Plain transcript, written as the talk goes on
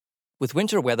With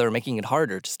winter weather making it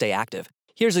harder to stay active,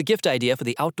 here's a gift idea for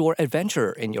the outdoor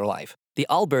adventurer in your life. The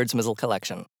Allbirds Mizzle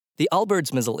Collection. The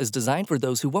Allbirds Mizzle is designed for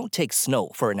those who won't take snow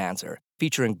for an answer,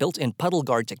 featuring built-in puddle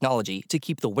guard technology to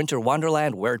keep the winter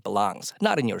wonderland where it belongs,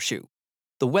 not in your shoe.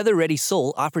 The weather-ready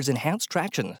sole offers enhanced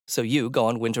traction, so you go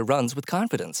on winter runs with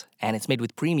confidence, and it's made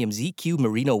with premium ZQ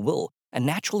merino wool, a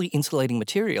naturally insulating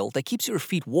material that keeps your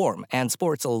feet warm and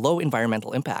sports a low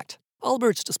environmental impact.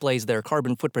 Allbirds displays their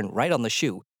carbon footprint right on the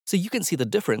shoe, so you can see the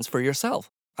difference for yourself.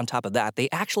 On top of that, they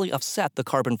actually offset the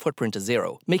carbon footprint to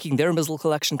zero, making their Mizzle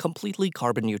collection completely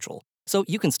carbon neutral. So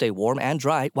you can stay warm and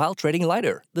dry while trading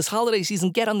lighter. This holiday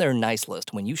season, get on their nice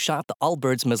list when you shop the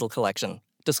Allbirds Mizzle collection.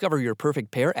 Discover your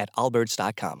perfect pair at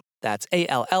allbirds.com. That's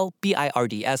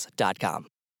ALLBIRDS.com.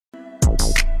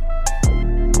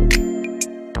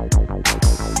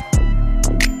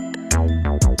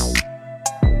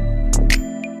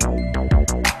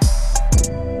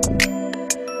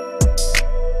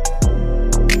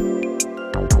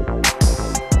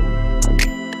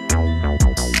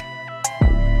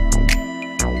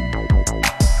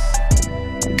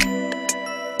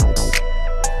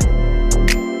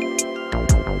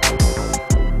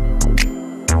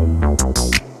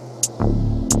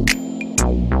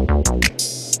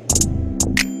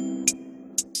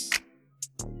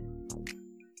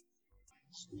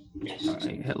 All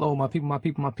right. Hello, my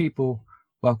people.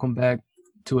 Welcome back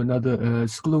to another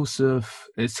exclusive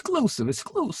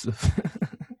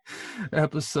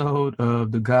episode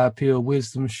of the God Pill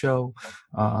Wisdom Show,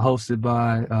 hosted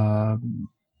by, of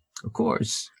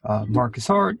course, Marcus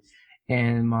Hart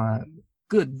and my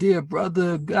good dear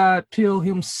brother, God Pill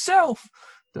himself,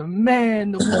 the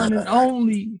man, the one and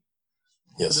only.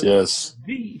 Yes.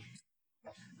 V.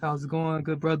 How's it going,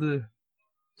 good brother?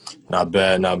 Not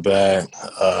bad.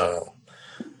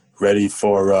 Ready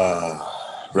for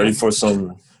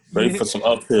some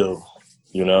uphill,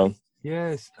 you know.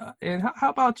 Yes, and how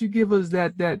about you give us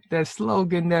that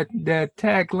slogan, that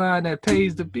tagline that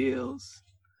pays the bills?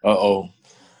 Welcome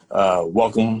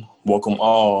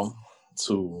all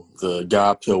to the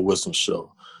God Pill Wisdom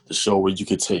Show, the show where you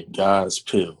can take God's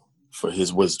pill for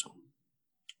His wisdom.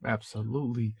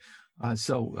 Absolutely.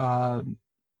 So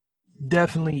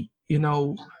definitely,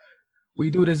 we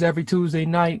do this every Tuesday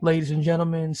night, ladies and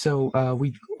gentlemen. So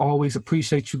we always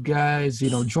appreciate you guys,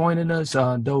 joining us.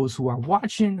 Those who are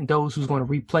watching, those who's going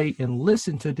to replay and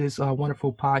listen to this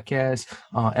wonderful podcast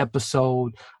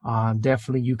episode.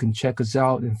 Definitely, you can check us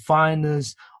out and find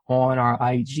us on our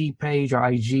IG page.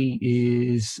 Our IG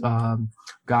is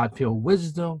God Pill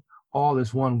Wisdom. All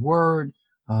is one word.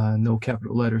 No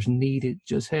capital letters needed.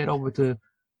 Just head over to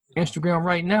Instagram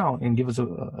right now and give us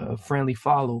a friendly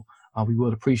follow. We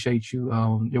would appreciate you.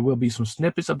 There will be some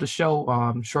snippets of the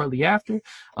show shortly after,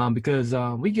 because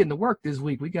we getting to work this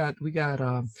week. We done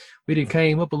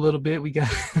came up a little bit. We got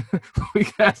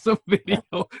some video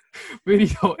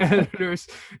editors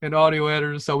and audio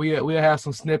editors. So we'll have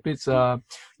some snippets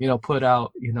put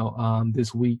out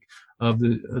this week of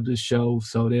the show.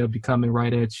 So they'll be coming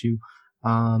right at you.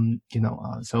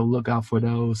 So look out for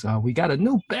those. We got a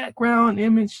new background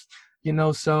image,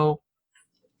 so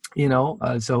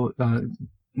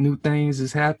new things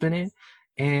is happening.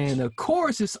 And of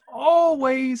course, it's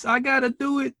always, I gotta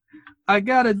do it.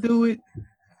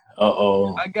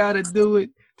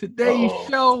 Today's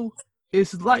show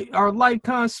is like our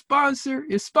lifetime sponsor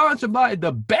is sponsored by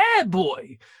the Bad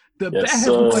Boy. Boy,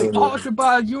 authored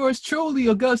by yours truly,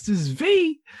 Augustus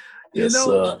V.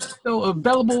 So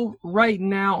available right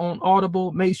now on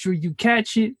Audible. Make sure you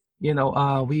catch it.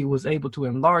 We was able to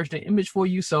enlarge the image for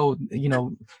you. So,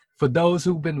 for those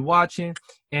who've been watching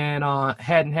and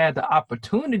hadn't had the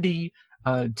opportunity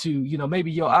to,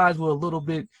 maybe your eyes were a little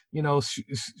bit, you were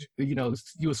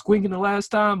squinting the last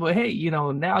time, but hey,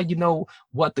 now you know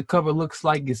what the cover looks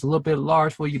like. It's a little bit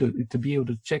large for you to be able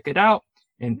to check it out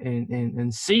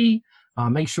and see.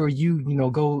 Make sure you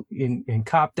go and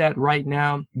cop that right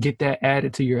now. Get that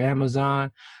added to your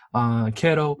Amazon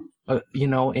Kindle,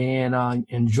 and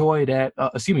enjoy that.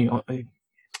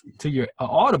 To your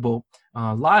Audible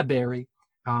library.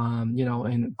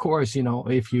 And of course,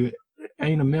 if you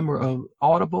ain't a member of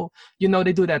Audible,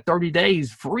 they do that 30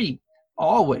 days free.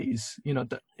 Always,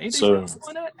 ain't they doing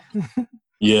that?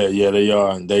 Yeah, they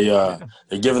are. They're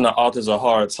giving the authors a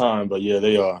hard time, but yeah,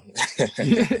 they are.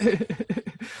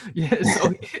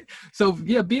 So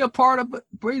be a part of it,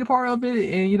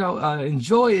 and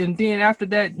enjoy it. And then after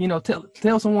that,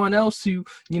 tell someone else to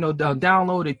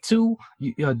download it too.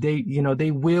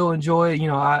 They will enjoy it.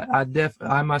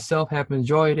 I myself have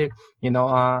enjoyed it.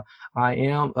 I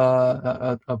am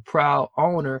a proud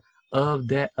owner of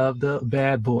the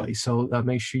Bad Boy. So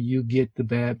make sure you get the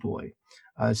Bad Boy.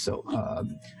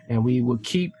 And we will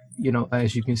keep,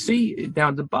 as you can see down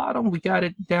at the bottom, we got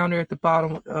it down there at the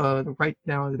bottom, right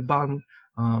down at the bottom,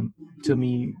 to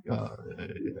me,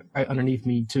 right underneath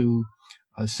me too.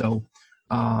 So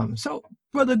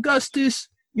Brother Augustus,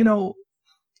 the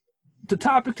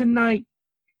topic tonight,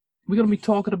 we're gonna be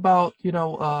talking about,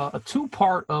 a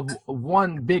two-part of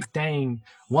one big thing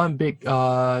that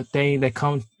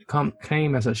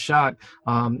came as a shock.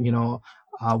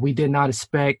 We did not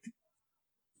expect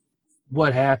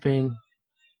what happened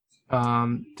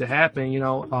to happen.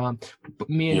 But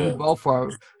me and you both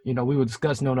are, we were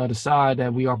discussing on the other side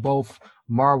that we are both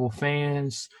Marvel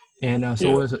fans, and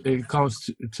it comes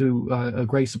to a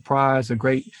great surprise, a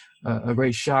great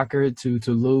shocker to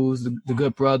lose the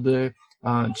good brother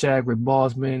Chadwick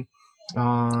Boseman.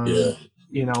 And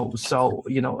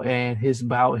his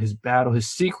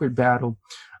secret battle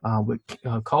with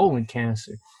colon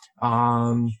cancer.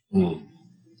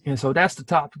 And so that's the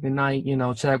topic tonight,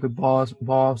 Chadwick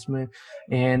Boseman,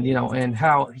 and and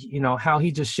how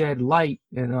he just shed light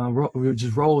and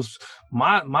just rose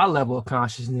my level of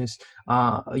consciousness,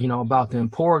 about the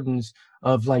importance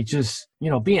of just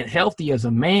being healthy as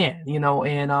a man,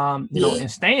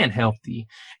 and staying healthy,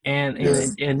 and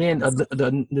then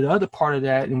the other part of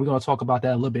that, and we're going to talk about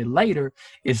that a little bit later,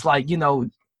 is the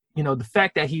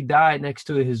fact that he died next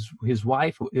to his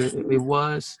wife. It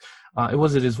was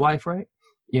his wife, right?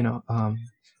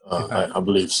 I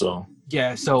believe so.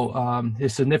 Yeah. So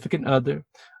his significant other,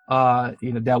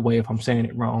 that way, if I'm saying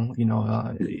it wrong,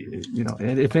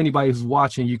 and if anybody's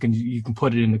watching, you can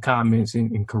put it in the comments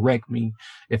and correct me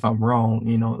if I'm wrong.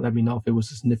 Let me know if it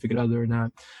was a significant other or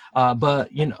not.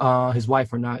 But his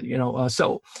wife or not.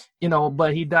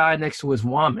 But he died next to his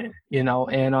woman. And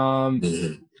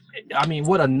I mean,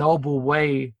 what a noble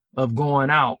way of going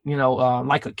out,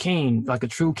 like a king, like a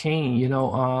true king,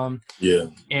 and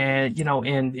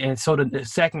so the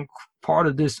second part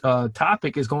of this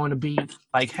topic is going to be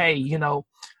like, hey,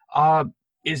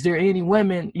 is there any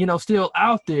women, still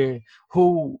out there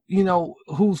who,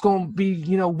 who's going to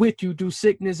be, with you through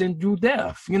sickness and through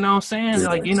death? You know what I'm saying?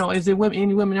 Like, is there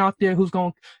any women out there who's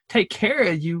going to take care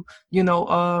of you,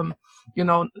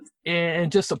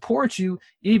 and just support you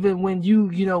even when you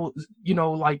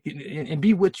and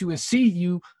be with you and see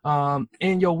you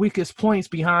in your weakest points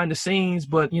behind the scenes,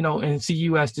 but and see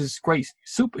you as this great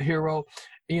superhero.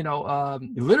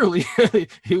 Literally,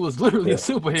 he was literally a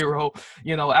superhero,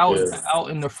 out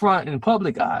in the front in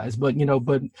public eyes, but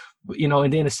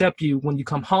and then accept you when you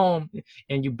come home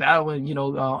and you battling,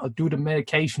 through the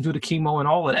medication, through the chemo and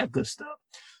all of that good stuff.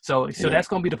 So that's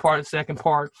going to be the second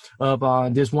part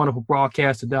of this wonderful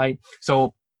broadcast tonight.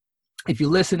 So if you're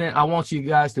listening, I want you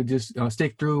guys to just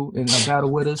stick through and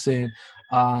battle with us and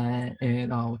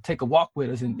take a walk with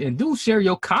us, and do share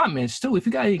your comments too. If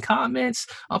you got any comments,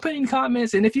 put any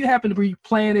comments. And if you happen to be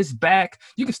playing this back,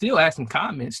 you can still ask some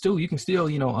comments too. You can still,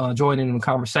 join in the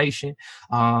conversation.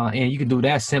 And you can do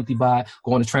that simply by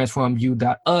going to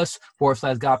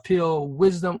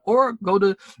transformu.us/GodPillWisdom, or go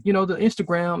to, the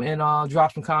Instagram and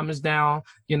drop some comments down,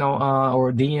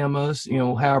 or DM us,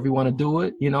 however you want to do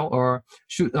it, or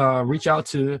shoot, reach out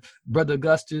to Brother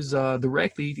Augustus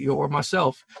directly, or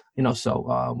myself,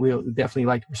 so we'll definitely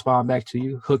like to respond back to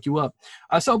you, hook you up.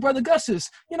 So Brother Augustus,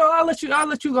 I'll let you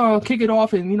kick it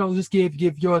off and, just give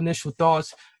your initial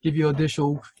thoughts, give your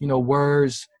initial,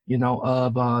 words,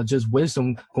 of just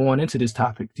wisdom going into these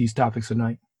topics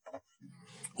tonight.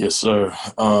 Yes, sir.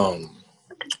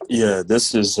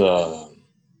 This is, I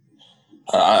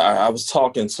was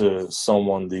talking to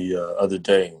someone the other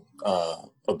day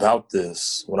about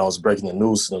this when I was breaking the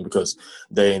news to them, because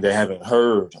they haven't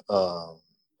heard of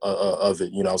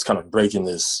it. I was kind of breaking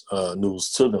this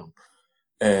news to them,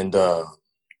 and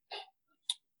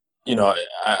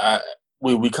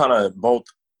we kind of both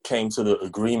came to the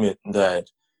agreement that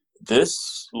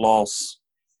this loss,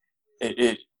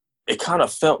 it kind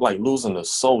of felt like losing a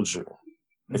soldier,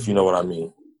 if you know what I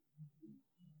mean.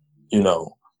 And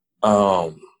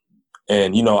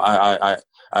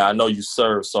I know you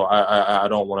serve, so I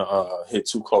don't want to hit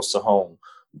too close to home,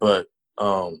 but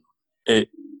it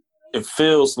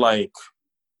feels like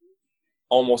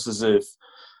almost as if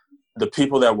the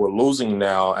people that we're losing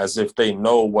now, as if they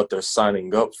know what they're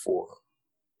signing up for,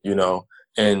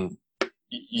 and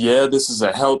this is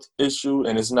a health issue,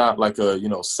 and it's not like a,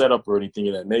 setup or anything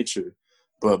of that nature,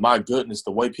 but my goodness,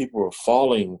 the way people are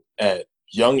falling at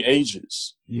young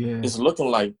ages, it's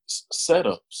looking like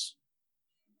setups.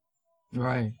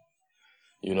 Right.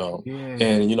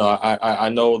 And, I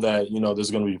know that,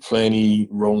 there's going to be plenty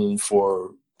room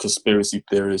for conspiracy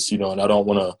theorist, and I don't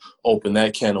want to open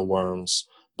that can of worms,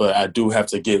 but I do have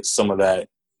to get some of that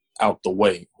out the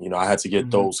way. I had to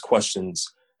get those questions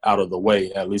out of the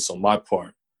way, at least on my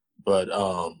part. But,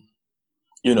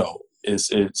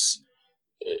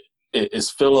 it's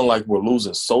feeling like we're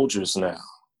losing soldiers now.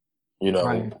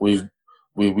 Right.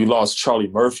 We lost Charlie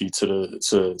Murphy to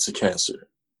cancer.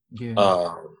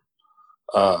 Yeah.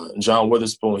 John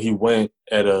Witherspoon, he went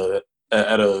at a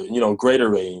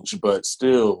greater age, but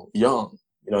still young.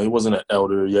 He wasn't an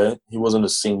elder yet. He wasn't a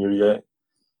senior yet.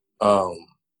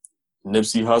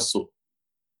 Nipsey Hussle,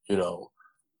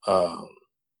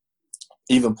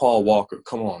 even Paul Walker.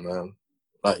 Come on, man.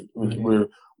 Like we're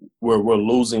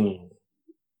losing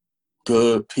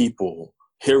good people,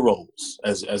 heroes,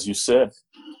 as you said,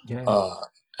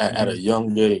 at a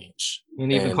young age.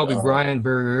 And even Kobe Bryant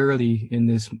very early in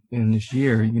this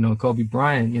year, Kobe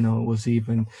Bryant, was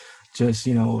even just,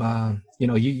 you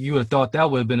would have thought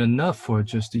that would have been enough for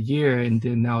just a year, and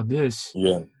then now this,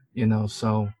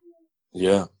 so.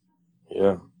 Yeah.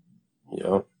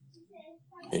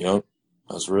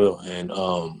 That's real. And,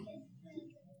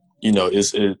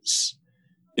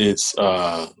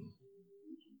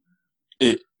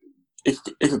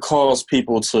 it could cause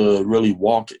people to really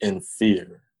walk in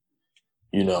fear.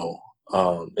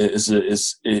 It's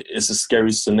a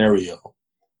scary scenario,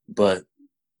 but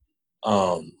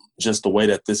just the way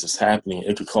that this is happening,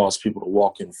 it could cause people to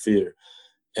walk in fear,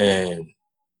 and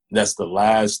that's the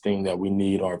last thing that we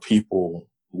need our people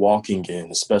walking in,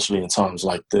 especially in times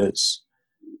like this.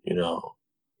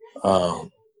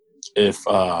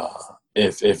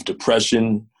 If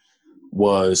depression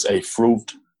was a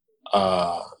fruit,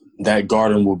 that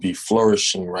garden will be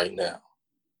flourishing right now.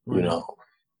 Right.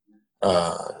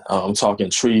 I'm talking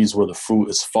trees where the fruit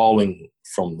is falling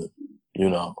from them.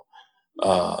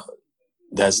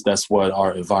 That's what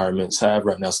our environments have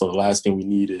right now. So the last thing we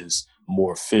need is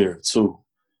more fear too.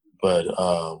 But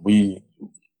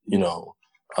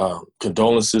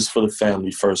condolences for the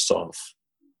family first off.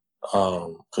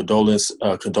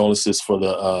 Condolences for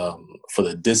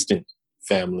the distant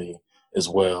family as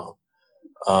well.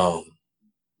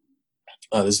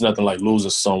 There's nothing like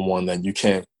losing someone that you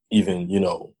can't even,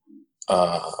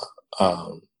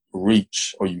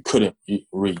 reach, or you couldn't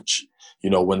reach,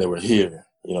 when they were here,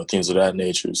 things of that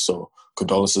nature. So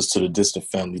condolences to the distant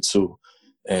family too.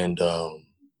 And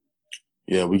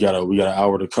we got an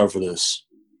hour to cover this.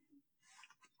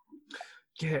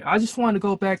 Yeah, I just wanted to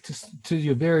go back to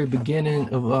your very beginning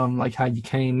of like how you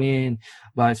came in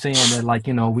by saying that, like,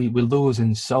 we're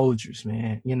losing soldiers,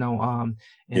 man.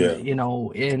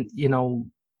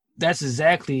 That's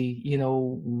exactly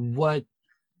what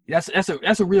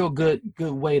that's a real good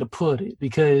way to put it,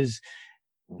 because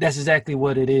that's exactly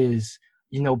what it is.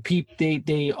 People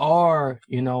they are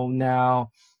now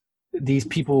these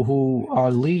people who are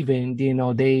leaving.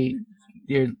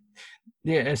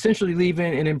 They're essentially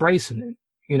leaving and embracing it.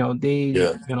 They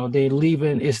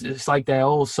leaving. It's like that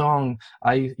old song,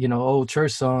 old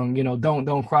church song,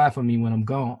 don't cry for me when I'm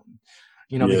gone.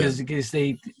 Because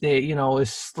they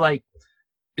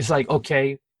it's like,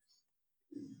 okay,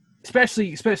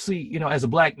 especially as a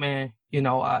black man,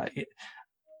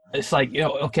 it's like,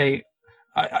 okay,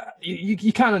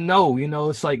 you kind of know,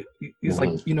 it's like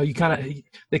like, you kind of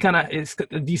it's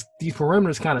these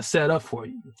perimeters kind of set up for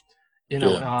you,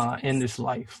 in this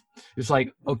life. It's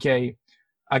like, okay,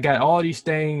 I got all these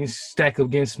things stacked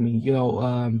against me,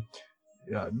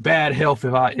 bad health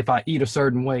if I eat a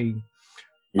certain way,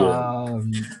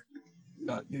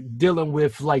 dealing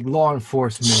with like law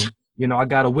enforcement, I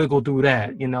got to wiggle through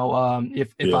that.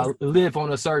 If I live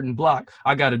on a certain block,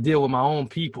 I got to deal with my own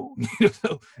people. And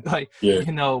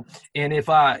if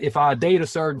I date a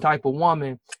certain type of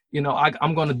woman,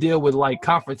 I'm going to deal with like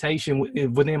confrontation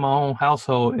within my own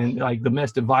household, and like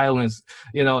domestic violence,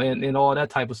 and all that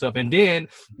type of stuff. And then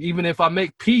even if I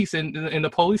make peace and the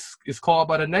police is called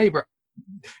by the neighbor,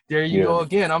 there you go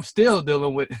again. I'm still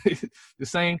dealing with the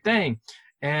same thing.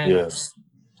 And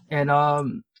then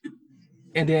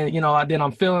then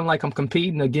I'm feeling like I'm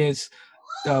competing against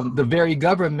the very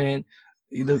government.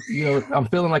 I'm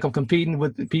feeling like I'm competing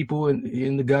with the people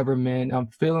in the government. I'm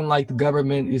feeling like the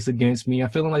government is against me. I'm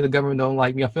feeling like the government don't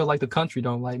like me. I feel like the country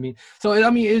don't like me. So I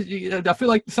mean, I feel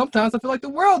like sometimes I feel like the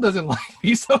world doesn't like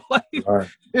me. So like,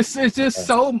 it's just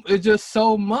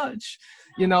so much,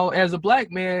 as a black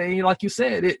man. And like you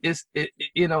said, it's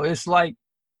like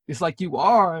you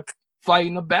are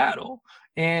fighting a battle.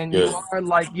 And you are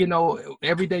like,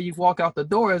 every day you walk out the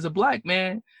door as a black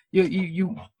man,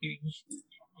 you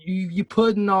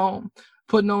putting on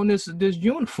this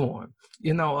uniform,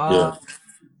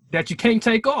 that you can't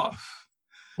take off.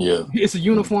 Yeah. It's a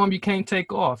uniform you can't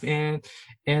take off, and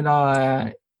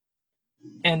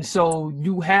so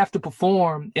you have to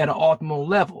perform at an optimal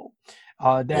level.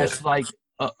 That's like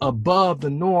above the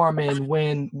norm. And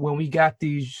when we got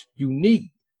these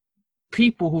unique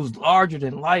people who's larger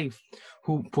than life,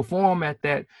 who perform at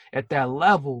that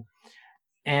level,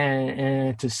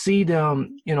 and to see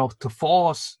them, to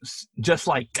fall just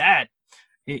like that,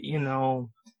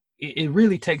 it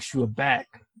really takes you aback.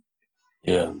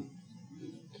 Yeah.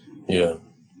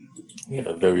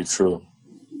 Very true.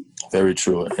 Very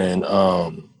true. And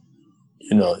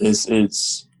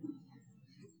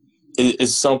it's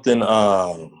something.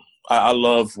 I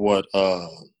love what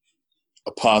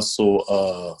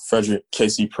Apostle Frederick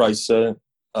Casey Price said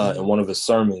in one of his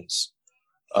sermons.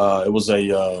 It was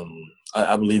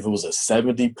I believe it was a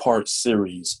 70-part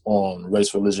series on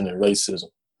race, religion, and racism.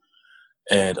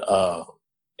 And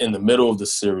in the middle of the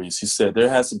series, he said there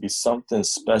has to be something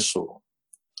special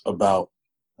about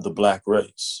the Black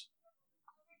race.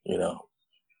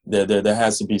 There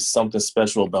has to be something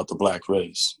special about the Black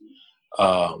race,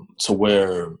 to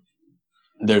where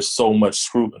there's so much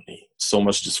scrutiny, so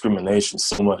much discrimination,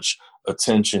 so much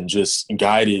attention, just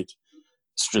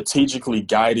strategically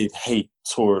guided hate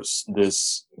towards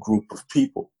this group of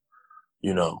people,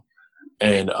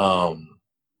 and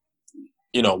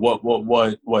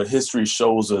what history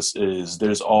shows us is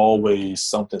there's always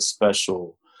something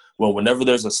special. Well, whenever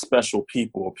there's a special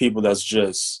people, or people that's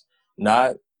just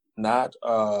not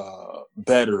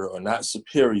better or not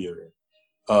superior,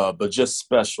 but just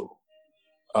special,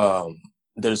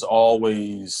 there's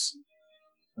always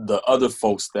the other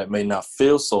folks that may not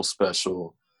feel so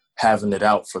special having it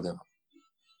out for them.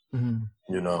 And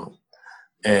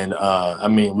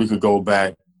we could go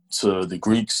back to the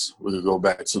Greeks, we could go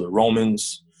back to the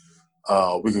Romans,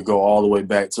 we could go all the way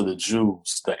back to the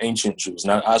Jews, the ancient Jews,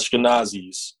 not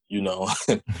Ashkenazis,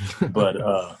 but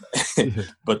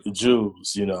but the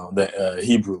Jews, the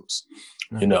Hebrews,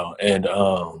 and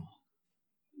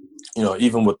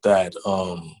even with that,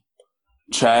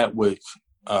 Chadwick,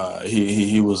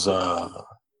 he was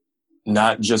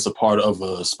not just a part of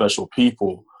a special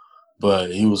people,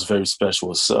 but he was very special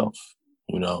himself,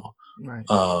 Right.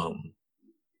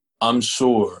 I'm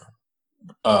sure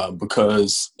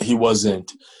because he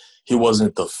wasn't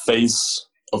the face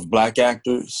of Black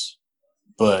actors,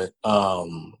 but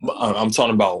I'm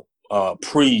talking about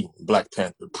pre-Black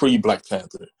Panther.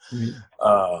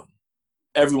 Yeah.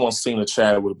 Everyone's seen a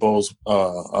Chadwick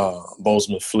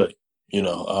Boseman flick,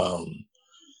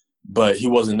 but he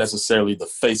wasn't necessarily the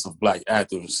face of Black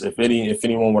actors. If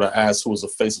anyone would have asked who was the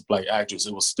face of Black actors,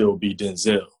 it would still be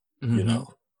Denzel,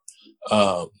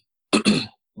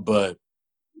 but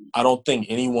I don't think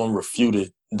anyone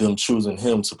refuted them choosing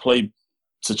him to play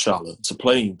T'Challa, to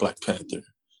play Black Panther,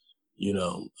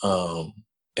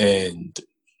 and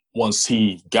once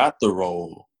he got the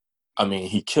role,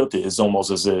 he killed it. It's almost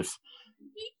as if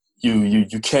you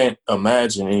can't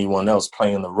imagine anyone else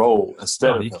playing the role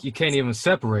instead of him. You can't even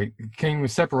separate. You can't even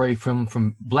separate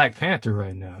from Black Panther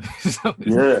right now. So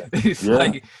it's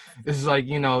like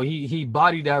he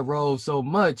bodied that role so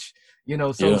much,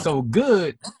 so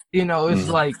good. It's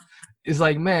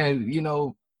like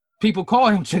man, people call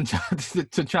him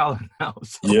T'Challa now.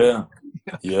 So,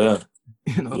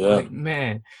 like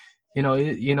man,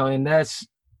 and that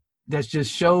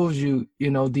just shows you,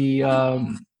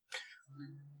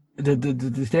 the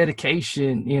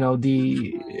dedication,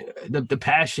 the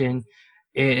passion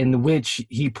in which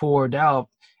he poured out,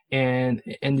 and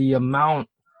the amount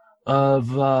of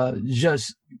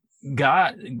just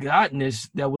godness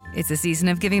that was. It's a season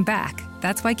of giving back.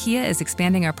 That's why Kia is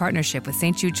expanding our partnership with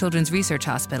St. Jude Children's Research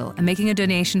Hospital and making a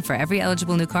donation for every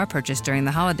eligible new car purchase during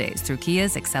the holidays through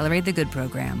Kia's Accelerate the Good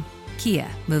program. Kia,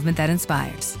 movement that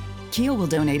inspires. Kia will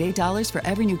donate $8 for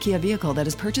every new Kia vehicle that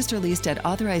is purchased or leased at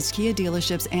authorized Kia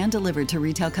dealerships and delivered to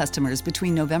retail customers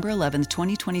between November 11th,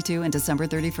 2022 and December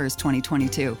 31st,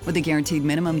 2022, with a guaranteed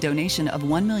minimum donation of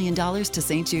 $1 million to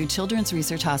St. Jude Children's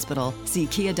Research Hospital. See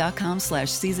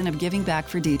kia.com/season of giving back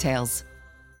for details.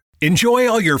 Enjoy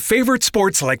all your favorite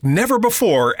sports like never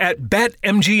before at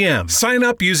BetMGM. Sign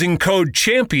up using code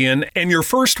CHAMPION and your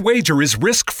first wager is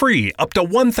risk-free up to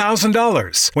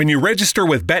 $1,000. When you register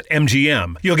with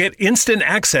BetMGM, you'll get instant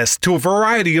access to a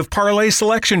variety of parlay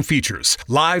selection features,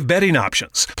 live betting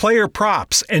options, player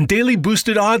props, and daily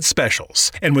boosted odds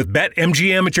specials. And with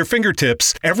BetMGM at your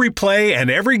fingertips, every play and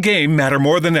every game matter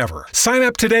more than ever. Sign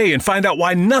up today and find out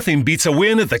why nothing beats a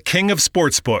win at the King of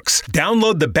Sportsbooks.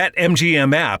 Download the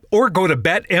BetMGM app or go to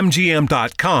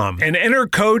BetMGM.com and enter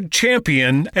code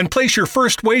CHAMPION and place your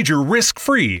first wager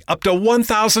risk-free up to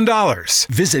 $1,000.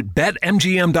 Visit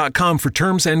BetMGM.com for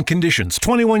terms and conditions.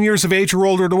 21 years of age or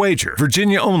older to wager.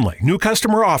 Virginia only. New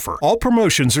customer offer. All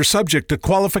promotions are subject to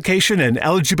qualification and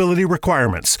eligibility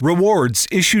requirements. Rewards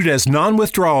issued as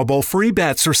non-withdrawable free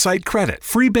bets or site credit.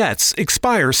 Free bets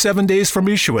expire 7 days from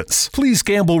issuance. Please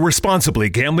gamble responsibly.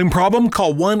 Gambling problem?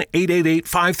 Call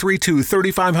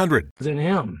 1-888-532-3500. Than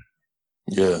him.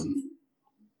 Yeah.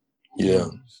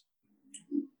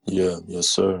 Yes,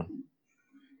 sir.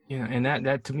 Yeah, and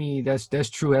that to me, that's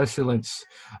true excellence.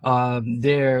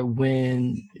 There,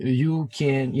 when you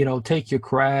can, take your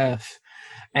craft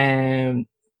and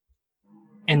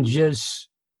just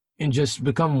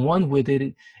become one with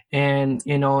it, and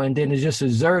and then it's just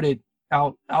exerted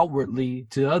outwardly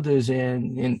to others,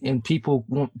 and people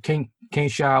can't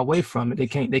shy away from it. They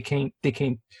can't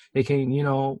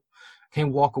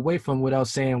walk away from it without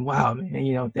saying, "Wow,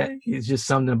 man, that is just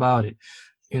something about it."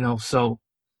 So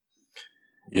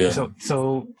yeah. So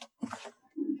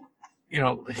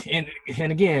and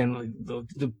again,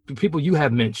 the people you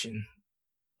have mentioned,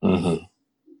 Mm-hmm.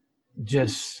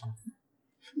 just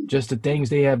the things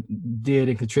they have did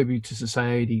and contribute to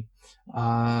society.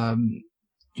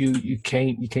 You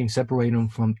can't separate them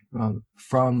from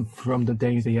the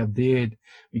things they have did,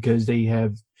 because they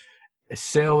have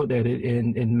excelled at it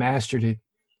and mastered it.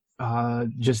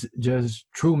 Just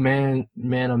true man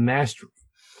of mastery.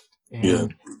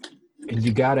 And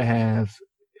you gotta have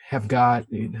God,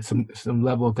 some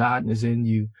level of godness in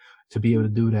you to be able to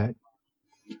do that.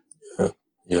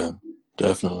 Yeah,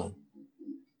 definitely.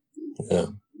 Yeah.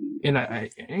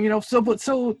 And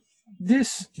so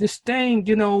this thing,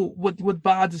 what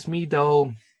bothers me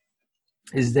though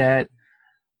is that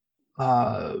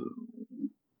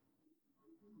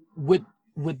with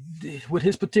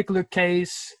his particular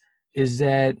case is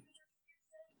that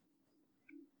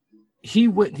he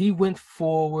went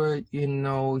forward,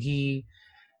 he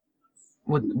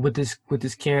with this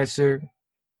cancer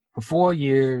for 4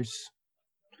 years.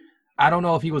 I don't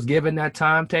know if he was given that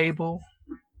timetable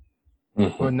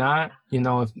or not.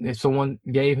 If someone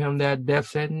gave him that death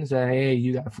sentence, that hey,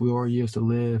 you got 4 years to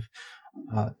live,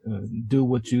 do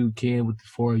what you can with the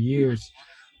 4 years.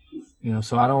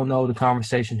 So I don't know the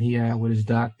conversation he had with his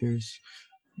doctors.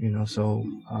 So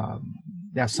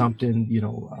that's something,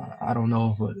 I don't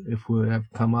know if it would have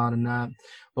come out or not.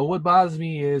 But what bothers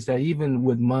me is that even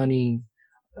with money,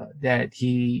 that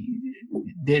he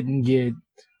didn't get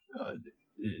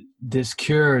this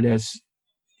cure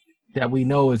that we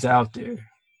know is out there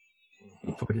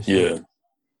for this. Yeah.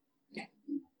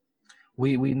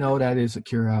 We know that is a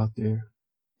cure out there.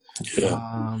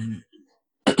 Yeah.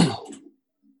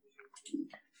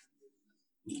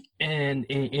 And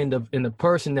in the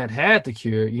person that had the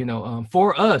cure,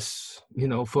 for us,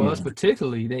 us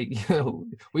particularly, they,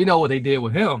 we know what they did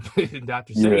with him,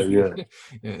 Dr. Sabi.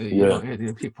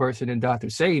 The person in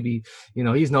Dr. Sabi,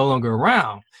 he's no longer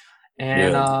around,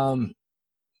 and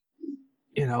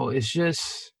it's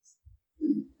just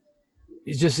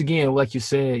again, like you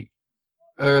said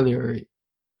earlier,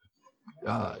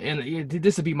 and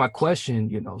this would be my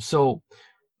question, so.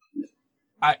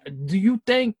 Do you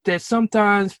think that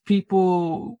sometimes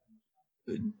people,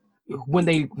 when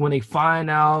they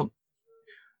find out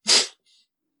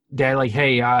that like,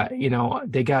 hey,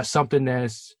 they got something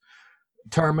that's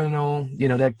terminal,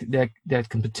 that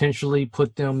can potentially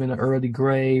put them in an early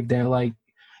grave, that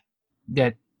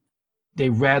they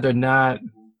rather not,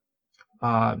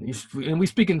 and we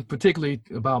speaking particularly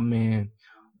about men,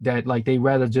 that like they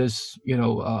rather just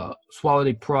swallow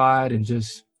their pride and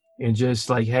just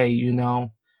like, hey,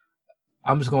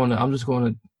 I'm just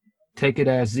gonna take it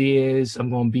as is.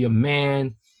 I'm gonna be a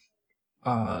man,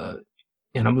 and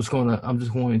I'm just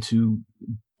going to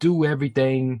do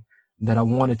everything that I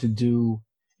wanted to do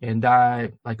and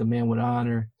die like a man with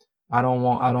honor. I don't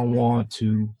want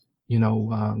to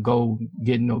go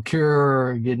get no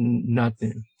cure, getting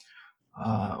nothing.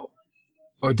 Or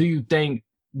do you think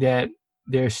that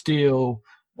there's still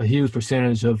a huge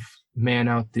percentage of men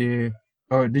out there,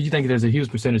 or do you think there's a huge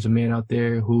percentage of men out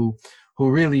there who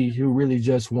really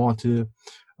just want to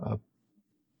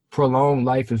prolong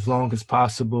life as long as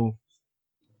possible,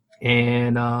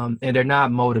 and they're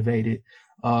not motivated,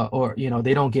 or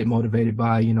they don't get motivated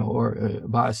by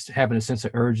by having a sense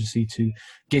of urgency to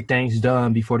get things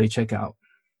done before they check out?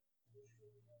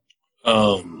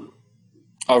 All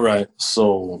right,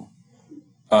 so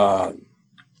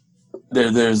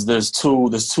there's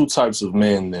two types of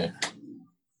men there.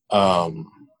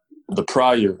 The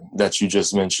prior that you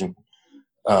just mentioned,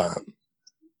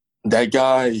 that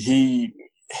guy, he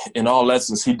in all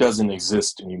essence, he doesn't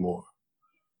exist anymore.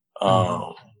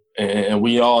 And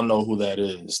we all know who that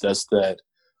is. That's that.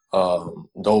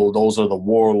 Those are the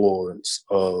warlords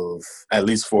of, at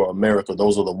least for America,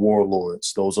 those are the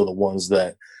warlords. Those are the ones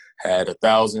that had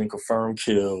 1,000 confirmed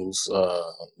kills.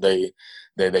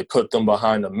 They put them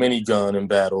behind a minigun in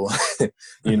battle.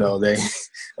 They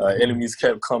enemies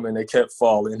kept coming, they kept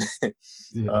falling.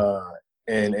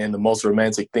 And the most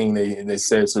romantic thing they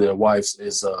said to their wives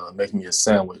is, "Make me a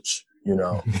sandwich,"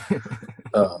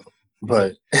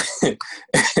 But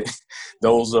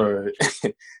those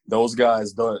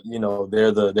guys.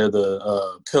 They're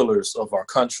the pillars of our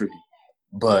country.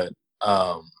 But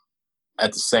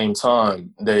at the same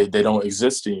time, they don't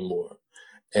exist anymore.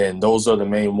 And those are the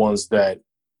main ones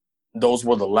those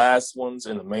were the last ones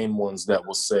and the main ones that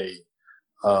will say,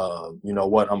 you know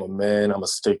what, I'm a man, I'm gonna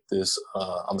stick this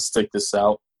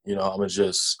out. I'm gonna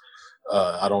just,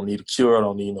 I don't need a cure, I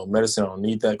don't need no medicine, I don't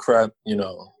need that crap.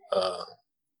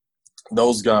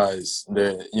 Those guys,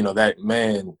 that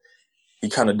man, he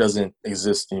kind of doesn't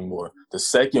exist anymore. The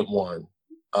second one,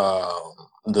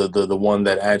 the one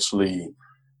that actually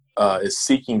is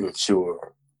seeking a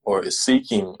cure or is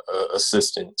seeking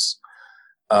assistance,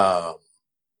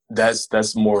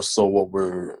 that's more so what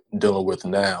we're dealing with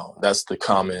now. That's the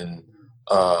common,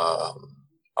 I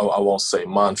won't say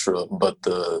mantra, but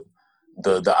the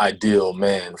ideal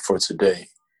man for today.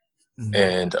 Mm-hmm.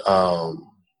 And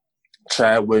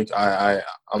Chadwick,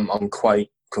 I'm quite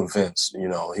convinced.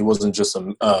 He wasn't just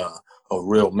a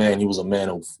real man; he was a man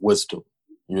of wisdom.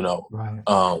 Right.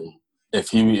 If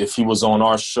he was on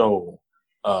our show,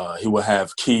 he would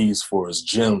have keys for his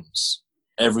gems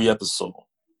every episode.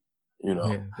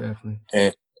 Yeah, definitely.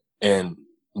 And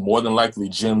more than likely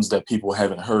gems that people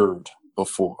haven't heard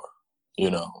before.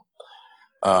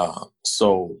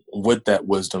 So with that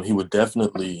wisdom, he would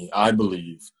definitely, I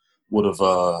believe, would have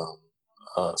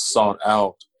sought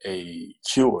out a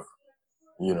cure.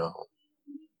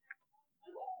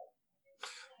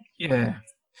 Yeah.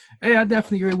 Hey, I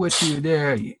definitely agree with you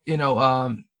there.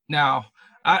 Now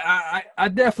I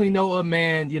definitely know a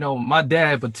man, my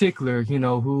dad in particular,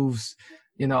 who's,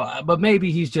 but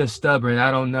maybe he's just stubborn.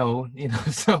 I don't know,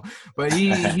 so, but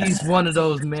he's one of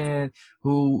those men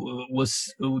who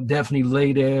definitely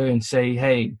lay there and say,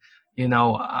 hey,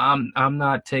 I'm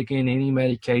not taking any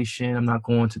medication. I'm not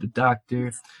going to the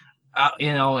doctor,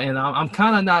 and I'm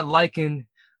kind of not liking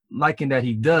that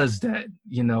he does that,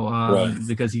 right.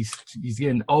 Because he's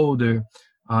getting older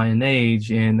in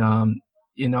age, and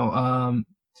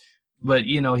but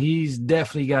he's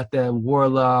definitely got that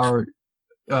warlord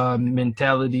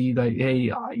mentality, like,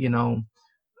 hey,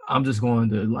 I'm just going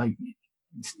to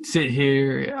sit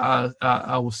here.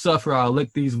 I will suffer. I'll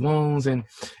lick these wounds, and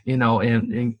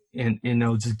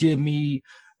just give me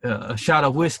a shot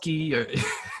of whiskey, and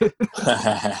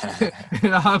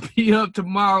I'll be up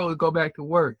tomorrow and go back to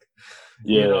work.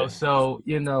 Yeah. So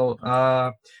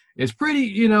it's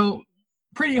pretty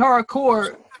pretty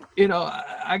hardcore.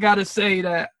 I gotta say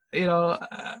that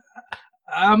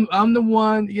I'm the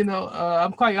one.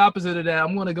 I'm quite opposite of that.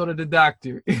 I'm gonna go to the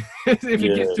doctor if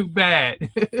it gets too bad.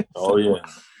 Oh yeah.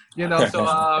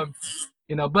 So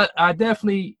but I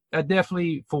definitely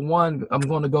for one, I'm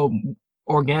gonna go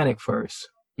organic first.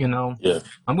 Yeah.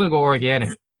 I'm gonna go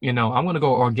organic. I'm gonna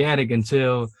go organic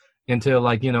until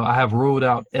I have ruled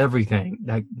out everything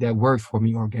that works for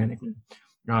me organically.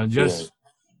 Just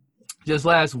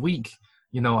last week,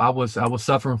 I was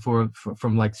suffering from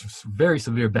very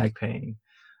severe back pain.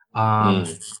 And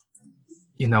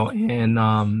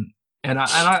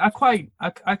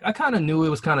I kind of knew it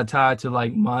was kind of tied to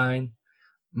mind,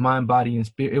 body, and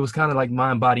spirit. It was kind of like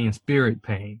mind, body, and spirit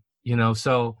pain.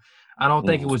 So I don't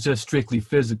think it was just strictly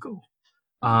physical.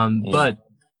 But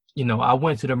I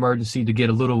went to the emergency to get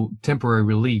a little temporary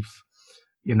relief.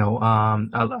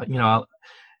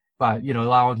 By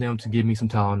allowing them to give me some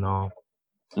Tylenol.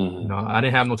 Mm-hmm. I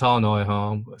didn't have no Tylenol at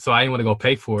home, so I didn't want to go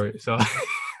pay for it. So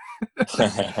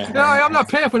no, I'm not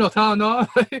paying for no Tylenol.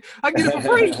 I get it for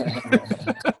free.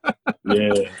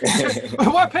 Yeah.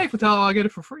 Why pay for Tylenol? I get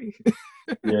it for free.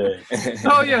 Yeah.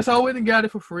 So I went and got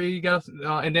it for free.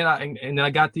 And then I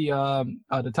got the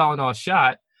Tylenol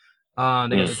shot. They had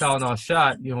the Tylenol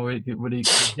shot, where they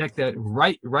inject that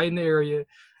right in the area,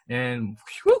 and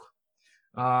whew,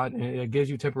 and it gives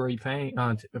you temporary pain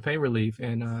relief,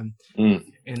 and I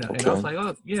was like,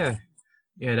 oh yeah,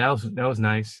 that was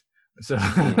nice. So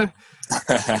and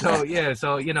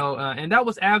that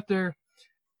was after,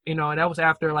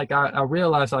 I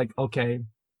realized, okay,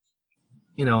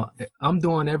 I'm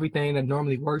doing everything that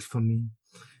normally works for me,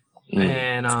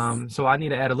 and so I need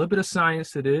to add a little bit of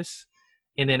science to this,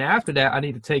 And then after that, I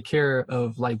need to take care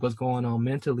of like what's going on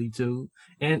mentally too,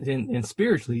 and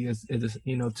spiritually as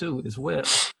too as well.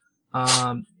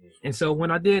 And so when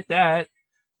I did that,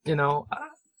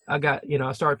 I got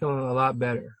I started feeling a lot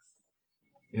better.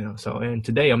 So and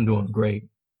today I'm doing great.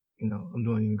 I'm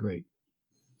doing great.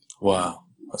 Wow,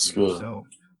 that's good.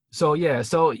 So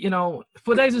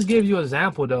Fode just gives you an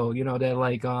example though, that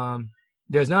like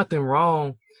there's nothing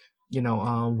wrong,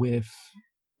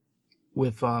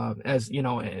 with as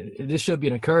this should be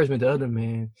an encouragement to other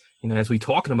men, as we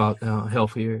talking about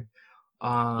health here,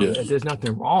 that there's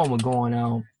nothing wrong with going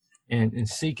out and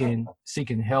seeking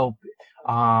help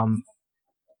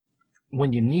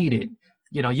when you need it.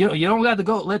 You don't got to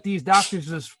go let these doctors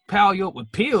just pile you up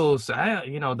with pills.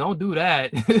 Don't do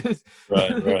that.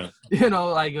 Right.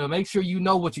 Make sure you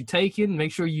know what you're taking.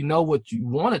 Make sure you know what you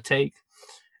want to take.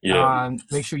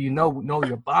 Make sure you know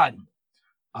your body.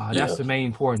 That's the main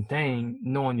important thing,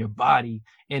 knowing your body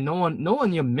and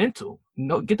knowing your mental.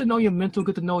 Get to know your mental,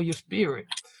 get to know your spirit.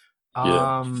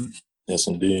 Yes,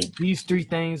 indeed. These three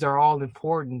things are all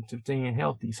important to staying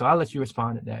healthy. So I'll let you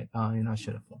respond to that, and I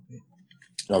should have thought it.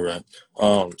 All right.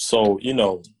 So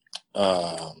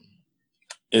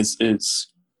it's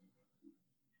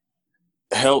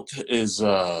health is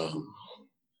a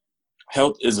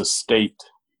state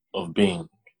of being.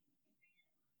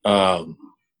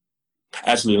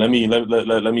 Actually, let me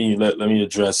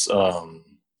address the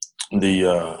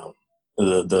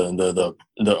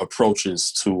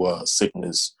approaches to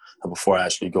sickness before I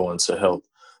actually go into health.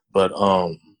 But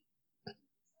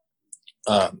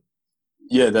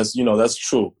that's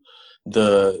true.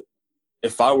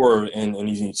 If I were in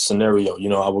any scenario,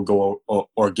 I would go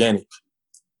organic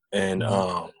and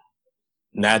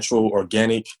natural,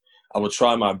 organic. I would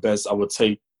try my best. I would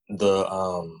take the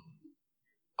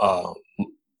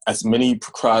as many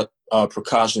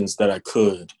precautions that I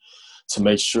could to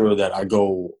make sure that I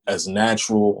go as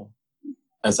natural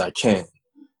as I can,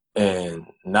 and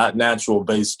not natural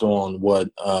based on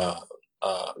what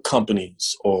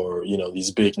companies or these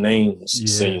big names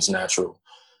say is natural,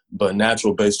 but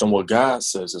natural based on what God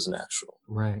says is natural.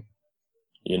 Right.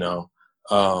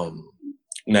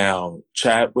 Now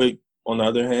Chadwick, on the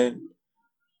other hand,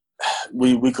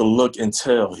 we could look and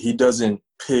tell he doesn't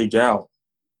pig out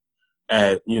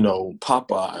at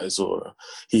Popeyes, or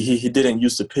he didn't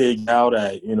used to pig out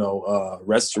at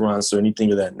restaurants or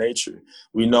anything of that nature.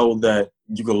 We know that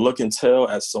you can look and tell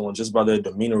at someone just by their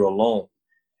demeanor alone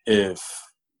if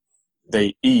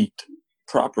they eat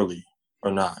properly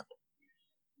or not.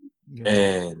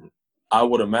 And I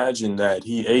would imagine that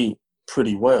he ate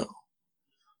pretty well.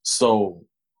 So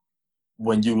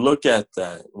when you look at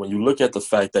that, when you look at the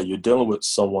fact that you're dealing with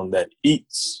someone that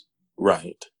eats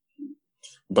right,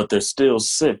 but they're still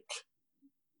sick,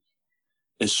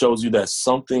 it shows you that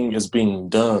something is being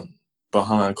done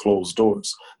behind closed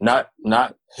doors. Not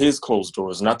his closed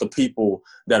doors, not the people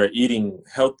that are eating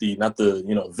healthy, not the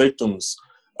victims'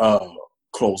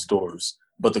 closed doors,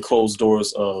 but the closed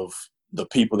doors of the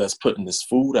people that's putting this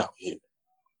food out here.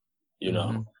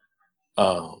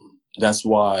 That's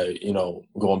why,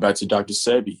 going back to Dr.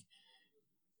 Sebi,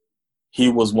 he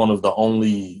was one of the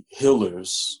only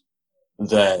healers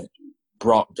that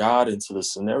brought God into the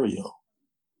scenario.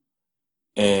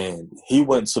 And he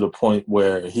went to the point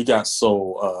where he got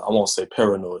so, I won't say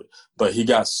paranoid, but he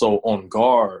got so on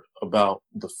guard about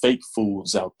the fake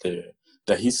foods out there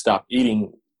that he stopped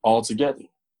eating altogether.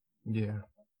 Yeah.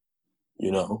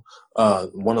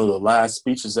 One of the last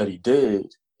speeches that he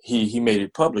did, he made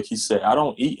it public. He said, I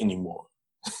don't eat anymore.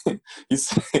 he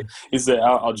said,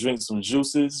 I'll drink some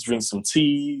juices, drink some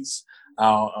teas.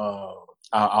 I'll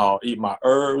eat my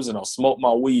herbs and I'll smoke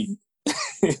my weed.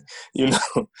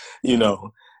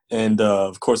 And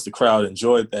of course the crowd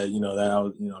enjoyed that,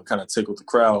 that kind of tickled the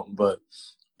crowd. But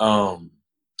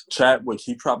Chadwick,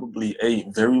 he probably ate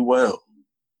very well,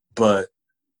 but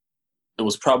it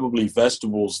was probably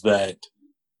vegetables that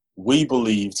we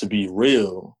believe to be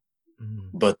real,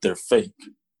 but they're fake.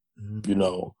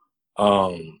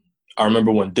 I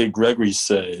remember when Dick Gregory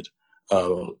said,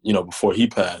 before he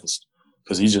passed,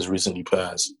 because he just recently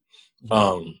passed,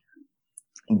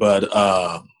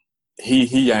 but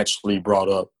he actually brought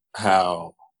up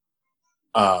how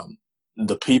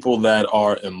the people that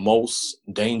are in most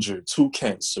danger to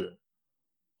cancer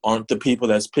aren't the people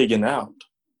that's pigging out.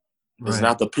 Right. It's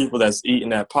not the people that's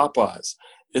eating at Popeyes.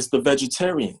 It's the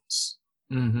vegetarians.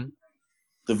 Mm-hmm.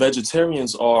 The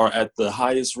vegetarians are at the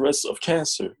highest risk of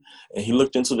cancer. And he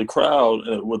looked into the crowd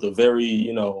with a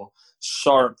very,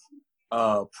 sharp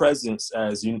presence,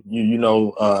 as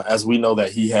as we know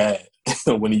that he had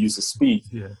when he used to speak.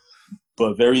 Yeah.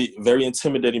 but very, very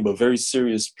intimidating, but very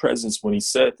serious presence when he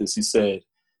said this. He said,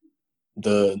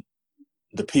 the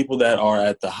people that are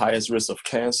at the highest risk of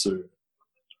cancer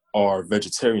are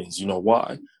vegetarians. You know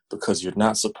why? Because you're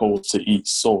not supposed to eat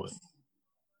soy.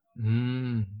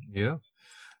 Yeah.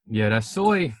 Yeah, that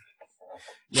soy.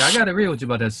 Yeah, I got to agree with you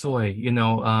about that soy. You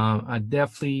know, I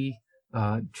definitely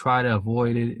try to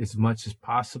avoid it as much as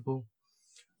possible.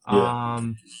 Yeah.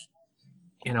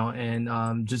 You know,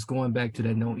 and just going back to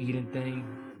that no eating thing.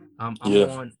 I'm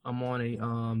on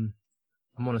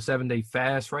a 7-day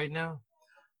fast right now.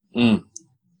 So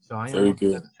I am very on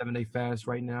good. a 7-day fast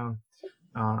right now.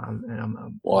 And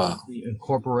I'm Wow.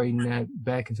 incorporating that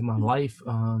back into my life.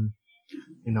 You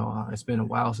know, it's been a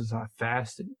while since I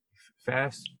fast.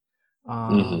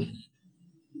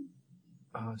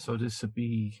 So this would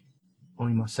be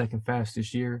only my second fast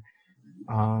this year.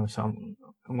 So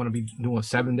I'm going to be doing a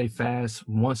 7-day fast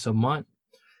once a month.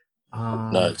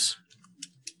 Nice.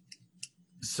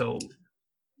 So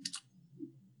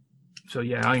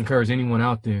yeah, I encourage anyone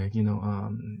out there, you know,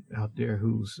 out there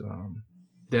who's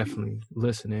definitely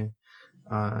listening.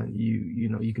 You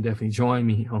know, you can definitely join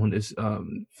me on this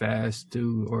fast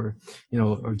too, or you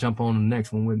know, or jump on the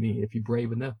next one with me if you're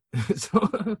brave enough.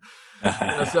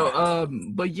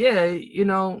 But yeah, you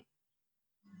know,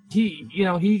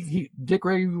 Dick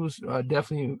Ray was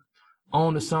definitely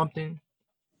on to something.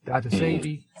 Dr.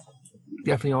 Sadie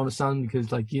definitely on to something,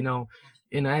 because like, you know,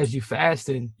 and as you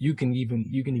fasting, you can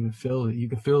even feel it. You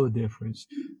can feel the difference.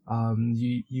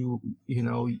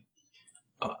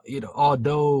 You know,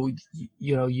 although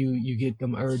you get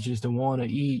them urges to want to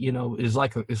eat, you know, it's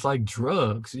like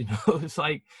drugs, you know. It's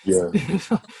like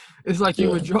it's like you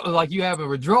withdraw, like you having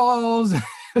withdrawals,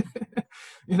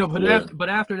 you know. But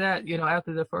after that, you know,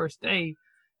 after the first day,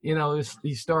 you know,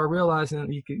 you start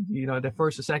realizing you can, you know, the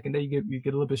first or second day you get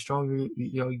a little bit stronger,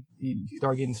 you know, you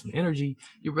start getting some energy.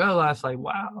 You realize like,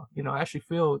 wow, you know, I actually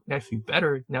feel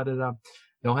better now that I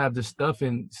don't have this stuff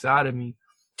inside of me.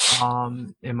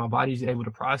 And my body's able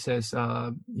to process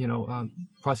better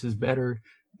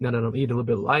now that I'm eating a little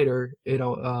bit lighter, you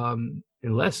know,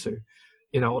 and lesser,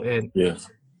 you know, and it's,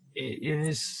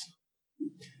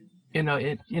 you know,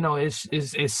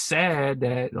 it's sad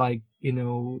that, like, you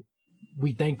know,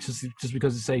 we think just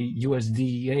because it say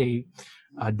USDA,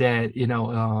 that, you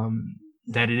know,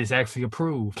 that it is actually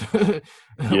approved.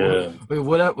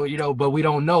 Whatever, you know, but we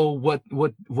don't know what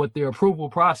their approval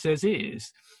process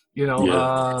is. You know,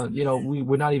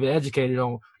 we're not even educated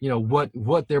on, you know,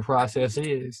 what their process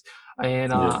is,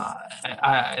 and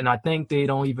I think they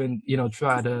don't even, you know,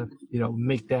 try to, you know,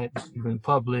 make that even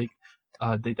public.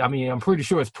 I mean, I'm pretty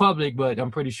sure it's public, but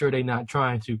I'm pretty sure they're not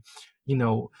trying to, you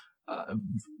know,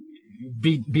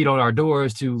 beat on our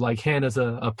doors to like hand us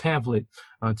a pamphlet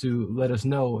to let us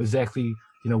know exactly,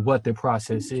 you know, what their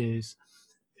process is.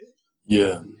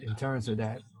 In terms of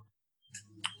that.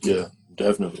 Yeah,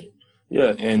 definitely.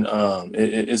 Yeah, and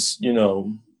it's, you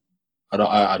know,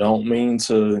 I don't mean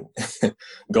to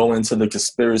go into the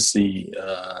conspiracy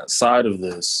side of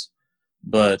this,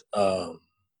 but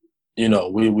you know,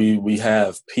 we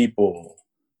have people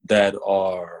that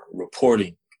are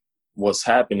reporting what's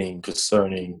happening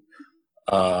concerning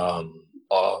the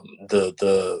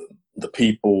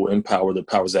people in power, the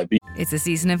powers that be. It's a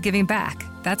season of giving back.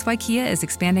 That's why Kia is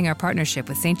expanding our partnership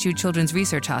with St. Jude Children's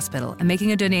Research Hospital and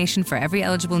making a donation for every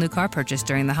eligible new car purchase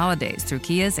during the holidays through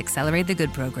Kia's Accelerate the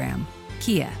Good program.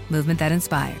 Kia, movement that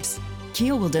inspires.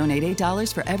 Kia will donate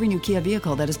 $8 for every new Kia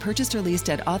vehicle that is purchased or leased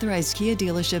at authorized Kia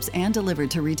dealerships and delivered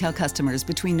to retail customers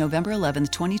between November 11th,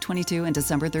 2022 and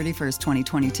December 31st,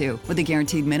 2022, with a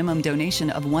guaranteed minimum donation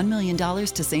of $1 million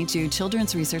to St. Jude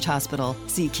Children's Research Hospital.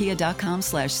 See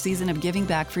kia.com/season of giving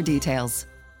back for details.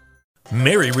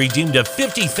 Mary redeemed a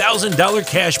 $50,000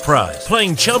 cash prize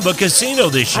playing Chumba Casino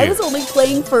this year. I was only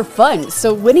playing for fun,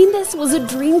 so winning this was a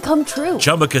dream come true.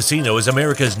 Chumba Casino is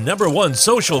America's #1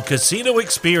 social casino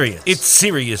experience. It's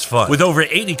serious fun. With over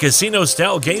 80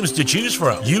 casino-style games to choose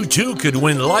from, you too could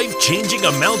win life-changing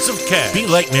amounts of cash. Be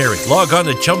like Mary. Log on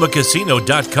to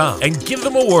ChumbaCasino.com and give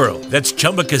them a whirl. That's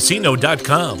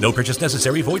ChumbaCasino.com. No purchase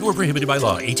necessary. Void or prohibited by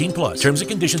law. 18+. Terms and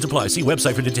conditions apply. See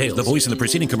website for details. The voice in the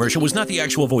preceding commercial was not the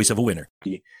actual voice of a winner.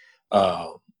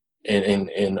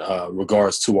 In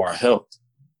regards to our health.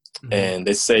 And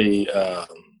they say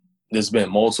there's been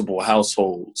multiple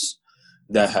households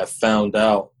that have found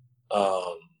out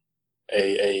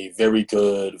a very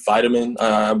good vitamin.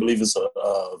 I believe it's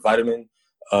a vitamin.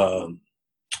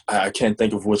 I can't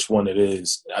think of which one it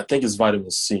is. I think it's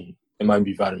vitamin C. It might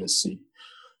be vitamin C.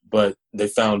 But they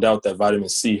found out that vitamin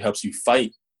C helps you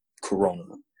fight corona.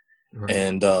 Right.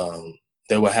 And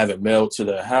they would have it mailed to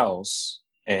their house,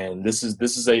 And this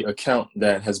is a account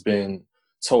that has been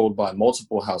told by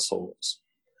multiple households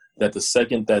that the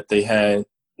second that they had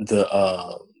the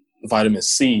vitamin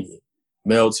C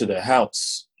mailed to their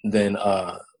house, then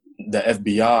the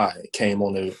FBI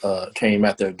came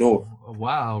at their door.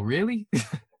 Wow, really?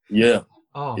 Yeah.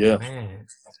 Oh yeah. man.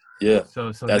 Yeah.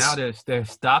 So now they're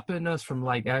stopping us from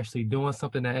like actually doing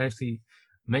something that actually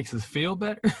makes us feel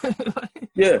better.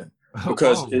 Yeah.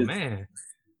 Because man.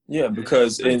 Yeah,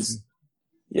 because it's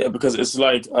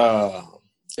like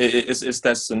it's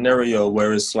that scenario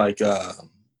where it's like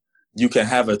you can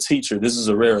have a teacher. This is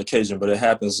a rare occasion, but it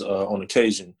happens on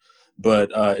occasion.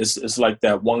 But it's like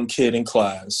that one kid in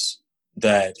class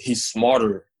that he's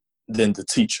smarter than the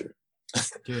teacher.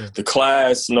 Yeah. The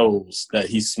class knows that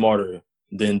he's smarter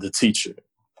than the teacher.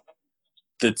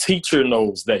 The teacher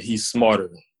knows that he's smarter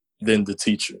than the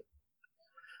teacher.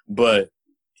 But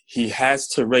he has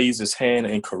to raise his hand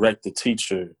and correct the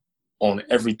teacher on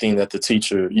everything that the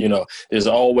teacher, there's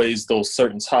always those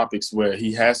certain topics where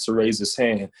he has to raise his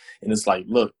hand. And it's like,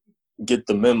 look, get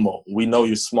the memo. We know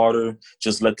you're smarter.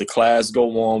 Just let the class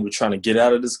go on. We're trying to get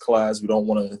out of this class. We don't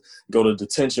want to go to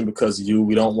detention because of you.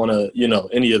 We don't want to,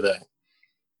 any of that.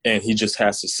 And he just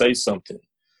has to say something.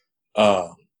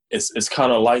 It's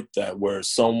kind of like that, where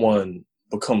someone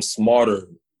becomes smarter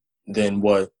than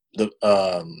what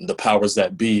the powers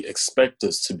that be expect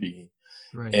us to be.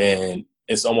 Right. And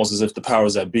it's almost as if the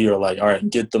powers that be are like, all right,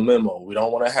 get the memo. We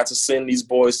don't want to have to send these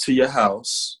boys to your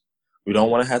house. We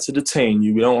don't want to have to detain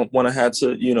you. We don't want to have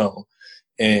to,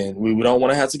 and we don't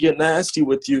want to have to get nasty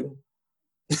with you.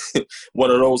 One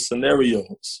of those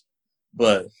scenarios.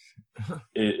 But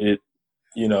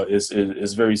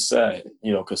it's very sad,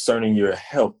 concerning your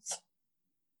health,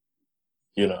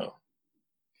 Yeah,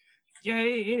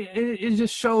 it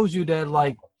just shows you that,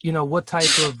 like, what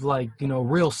type of, like,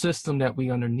 real system that we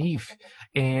underneath.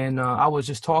 And I was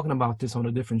just talking about this on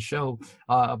a different show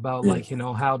about, like,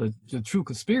 how the true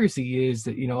conspiracy is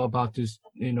that, about this,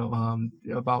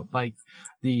 about, like,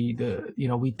 the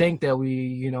we think that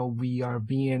we are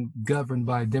being governed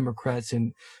by Democrats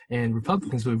and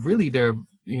Republicans, but really they're,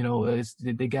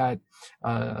 they got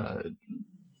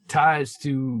ties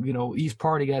to, each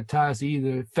party got ties to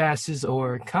either fascists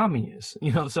or communists,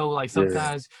 so like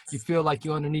sometimes you feel like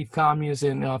you're underneath communists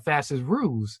and fascist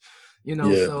rules,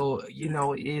 so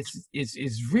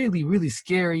it's really, really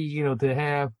scary, to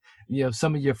have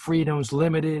some of your freedoms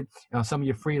limited, some of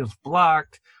your freedoms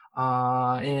blocked,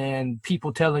 and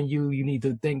people telling you need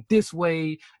to think this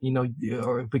way,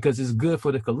 or because it's good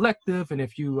for the collective, and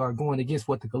if you are going against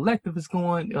what the collective is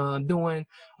doing,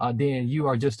 then you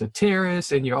are just a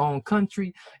terrorist in your own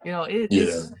country. And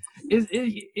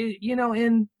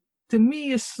to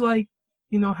me, it's like,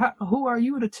 who are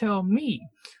you to tell me,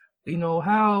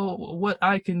 what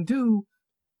I can do?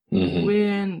 Mm-hmm.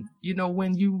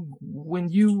 when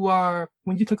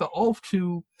you took an oath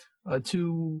to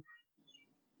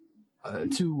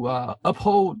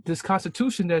uphold this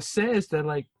Constitution that says that,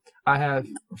 like, I have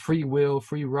free will,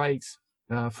 free rights,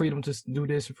 freedom to do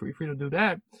this, freedom to do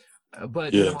that.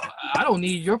 But I don't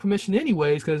need your permission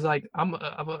anyways, because, like, I'm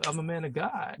a man of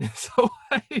God. So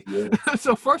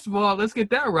so first of all, let's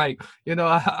get that right.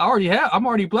 I'm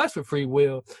already blessed with free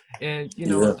will, and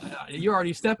you're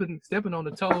already stepping on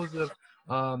the toes of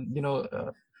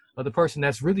of the person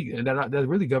that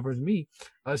really governs me.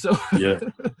 Yes,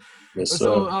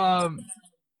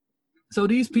 so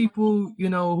these people,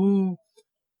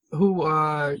 who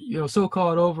are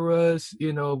so-called over us,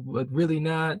 but really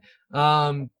not.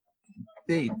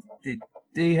 They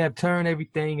have turned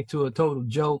everything into a total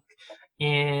joke,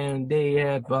 and they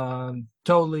have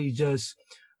totally just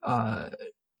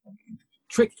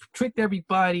tricked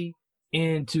everybody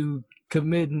into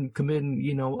committing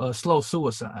a slow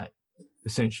suicide,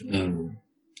 essentially.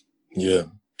 Yes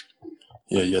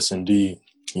indeed.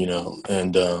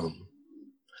 And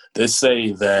they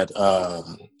say that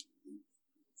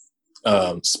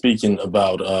speaking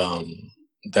about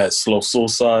that slow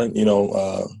suicide,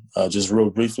 just real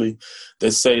briefly,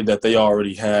 they say that they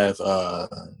already have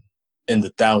in the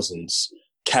thousands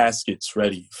caskets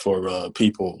ready for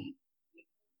people.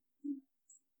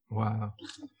 Wow.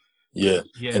 Yeah.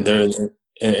 And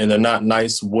they're not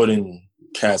nice wooden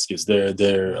caskets.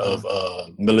 They're of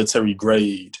military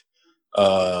grade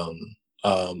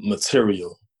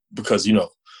material, because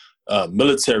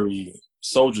military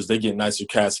soldiers, they get nicer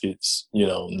caskets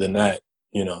than that,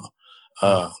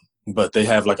 but they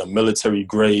have like a military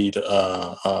grade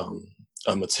a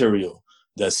material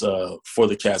that's for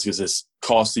the caskets. It's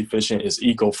cost efficient, it's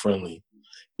eco-friendly.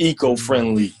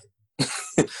 Eco-friendly.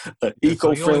 You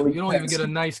don't even get a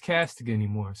nice casket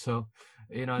anymore. So,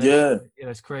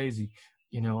 that's crazy.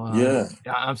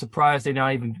 I'm surprised they're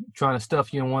not even trying to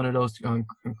stuff you in one of those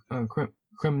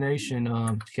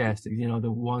crimination castings.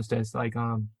 The ones that's like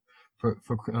for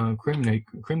criminate.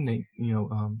 Putting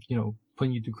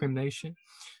you through crimination.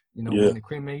 When they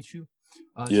criminate you.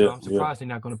 So I'm surprised they're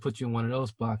not going to put you in one of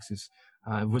those boxes,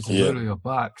 which is literally a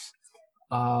box.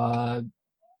 I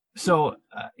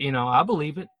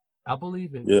believe it.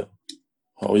 Yeah.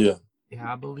 Oh yeah.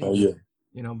 Yeah, I believe it.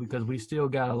 Because we still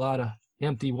got a lot of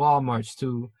empty Walmarts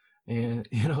too, and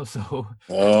so.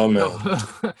 Oh man.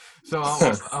 So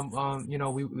I'm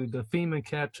the FEMA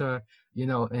caps are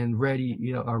and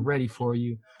ready are ready for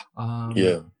you.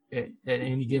 At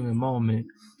any given moment.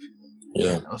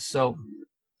 Yeah. So,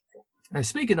 and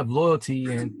speaking of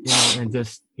loyalty and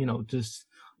just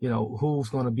who's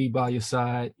going to be by your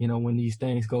side when these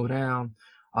things go down,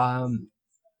 I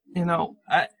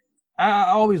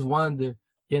always wonder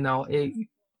we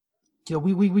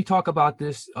talk about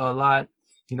this a lot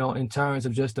in terms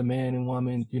of just a man and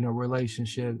woman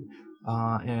relationship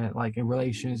and like in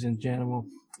relations in general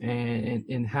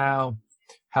and how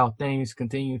things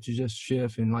continue to just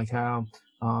shift and like how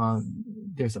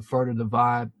there's a further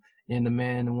divide in the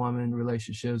man and woman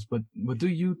relationships, but do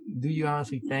you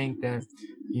honestly think that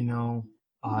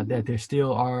that there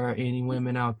still are any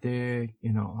women out there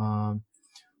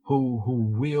who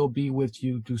will be with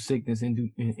you through sickness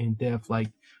and death,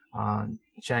 like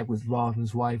Chadwick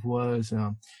Boseman's wife was,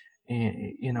 and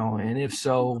if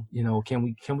so,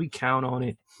 can we count on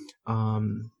it?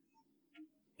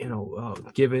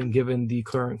 Given the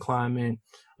current climate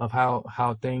of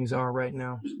how things are right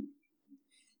now.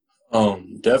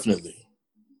 Definitely.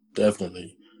 I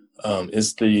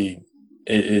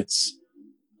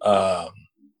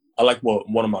like what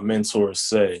one of my mentors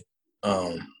say.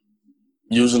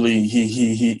 Usually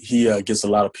he gets a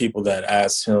lot of people that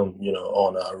ask him,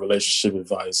 on relationship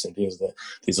advice and things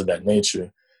of that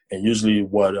nature. And usually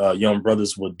what young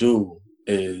brothers would do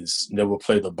is they will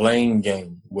play the blame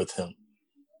game with him.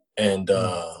 And,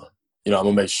 I'm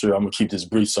going to make sure I'm going to keep this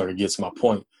brief so I can get to my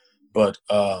point. But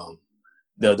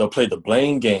they'll play the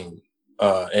blame game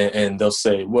and they'll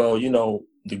say, well,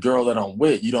 the girl that I'm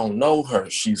with, you don't know her.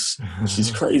 She's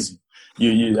crazy.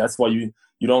 You that's why you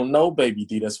don't know Baby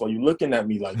D. That's why you're looking at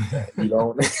me like that. You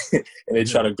don't. And they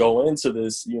try to go into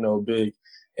this, big.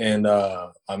 And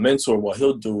a mentor, what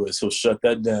he'll do is he'll shut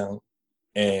that down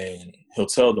and he'll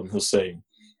tell them, he'll say,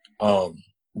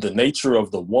 the nature of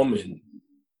the woman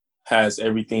has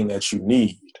everything that you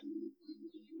need.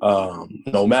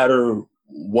 No matter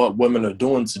what women are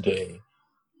doing today,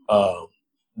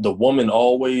 the woman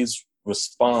always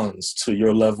responds to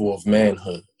your level of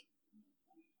manhood.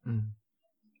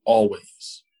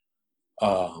 Always.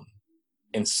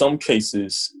 In some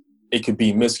cases, it could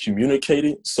be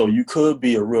miscommunicated. So you could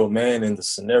be a real man in the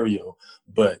scenario,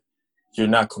 but you're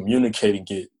not communicating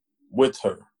it with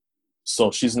her.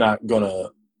 So she's not going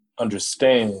to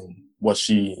understand what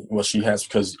she has,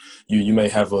 because you may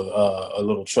have a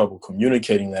little trouble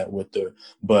communicating that with her.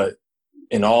 But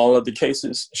in all of the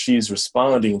cases, she's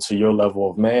responding to your level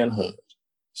of manhood.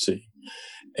 See?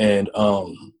 And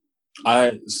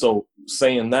so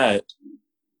saying that,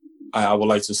 I would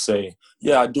like to say,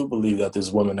 yeah, I do believe that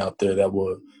there's women out there that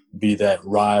will be that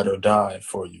ride or die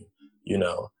for you,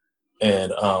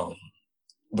 and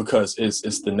because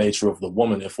it's the nature of the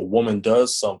woman. If a woman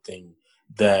does something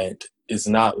that is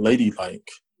not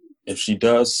ladylike, if she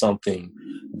does something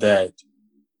that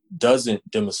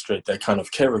doesn't demonstrate that kind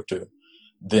of character,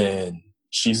 then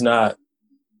she's not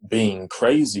being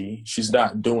crazy. She's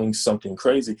not doing something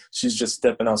crazy. She's just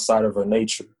stepping outside of her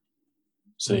nature.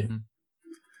 See? Mm-hmm.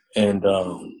 And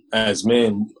as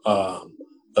men, a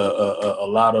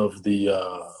lot of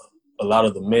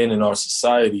the men in our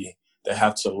society, they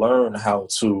have to learn how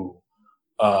to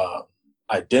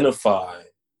identify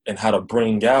and how to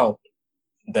bring out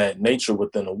that nature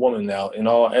within a woman. Now, in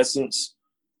all essence,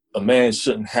 a man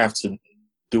shouldn't have to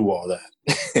do all that.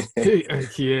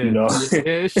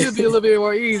 It should be a little bit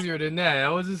more easier than that. I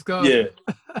was just going.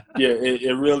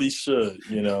 It really should,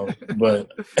 but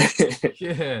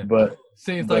but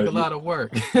seems like a lot of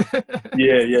work.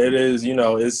 It is.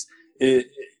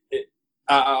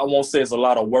 I won't say it's a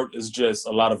lot of work. It's just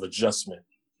a lot of adjustment.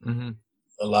 Mm-hmm.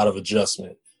 A lot of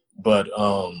adjustment, but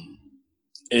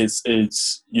it's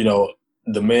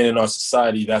the men in our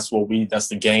society. That's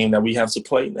the game that we have to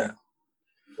play now.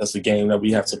 That's the game that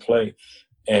we have to play.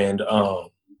 And,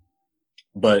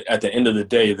 but at the end of the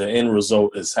day, the end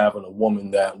result is having a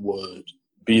woman that would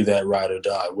be that ride or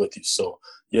die with you. So,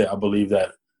 yeah, I believe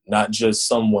that not just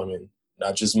some women,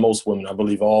 not just most women, I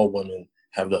believe all women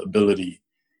have the ability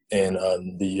and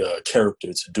the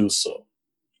character to do so.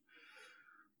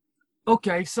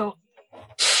 Okay, so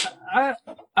I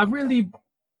really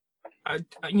I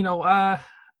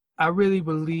really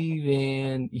believe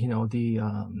in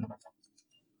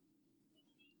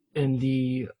in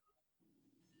the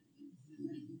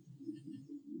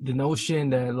notion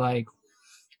that, like,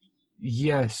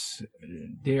 yes,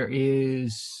 there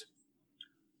is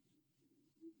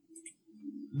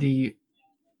the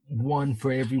one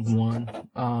for everyone,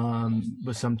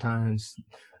 but sometimes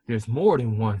there's more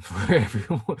than one for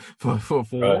everyone for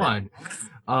Right. one.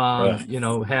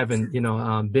 Right. Having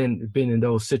been in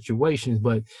those situations,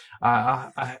 but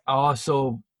I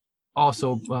also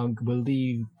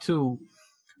believe too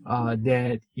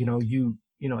that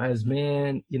as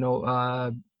man,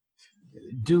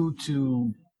 due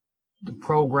to the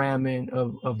programming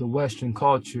of the Western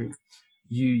culture,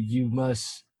 you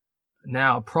must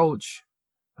now approach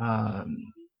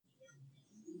um,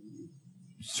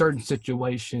 certain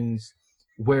situations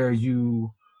where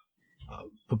you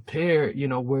prepare,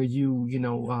 where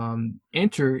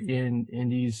enter in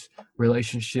these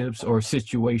relationships or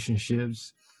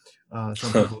situationships.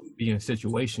 Some people be in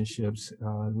situationships,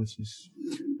 which is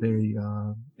very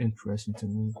interesting to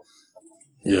me.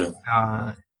 Yeah.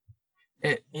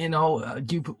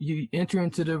 You enter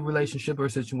into the relationship or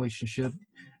situationship,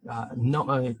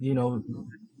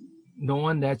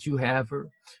 knowing that you have her,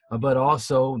 but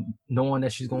also knowing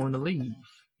that she's going to leave,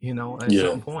 at Yeah.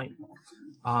 some point.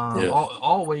 Yeah.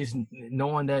 Always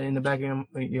knowing that in the back of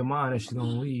your mind that she's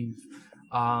going to leave.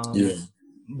 Yeah.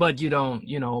 But you don't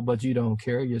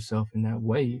carry yourself in that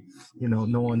way,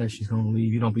 knowing that she's going to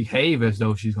leave. You don't behave as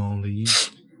though she's going to leave.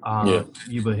 Yeah.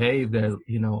 You behave that,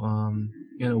 in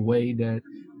a way that,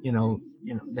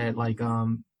 that, like,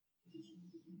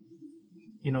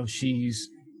 she's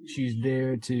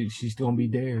going to be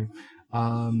there.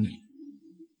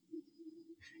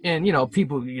 And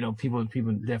people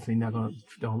definitely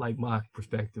don't like my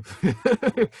perspective.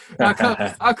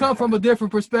 I come from a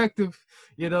different perspective,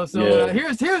 so Yeah.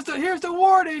 here's the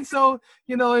warning. So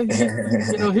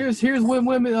here's when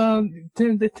women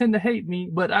tend to hate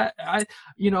me, but I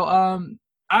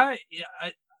I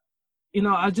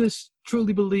just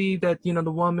truly believe that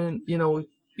the woman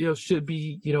should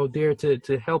be there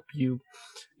to help you,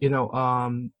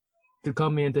 to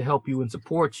come in to help you and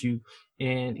support you,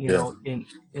 and Yeah.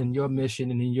 in your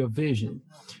mission and in your vision,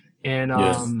 and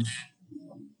Yeah.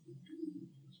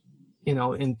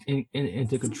 and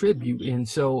to contribute. And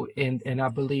so and I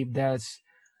believe that's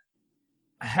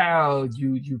how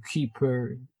you keep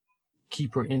her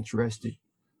interested.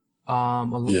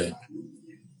 Yeah.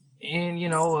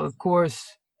 And of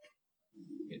course,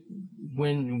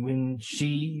 when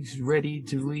she's ready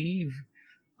to leave,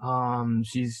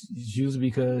 she's usually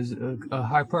because of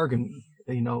hypergamy.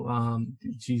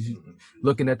 She's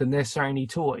looking at the next shiny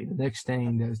toy, the next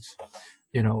thing that's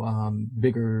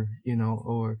bigger,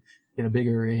 or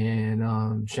bigger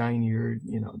and shinier,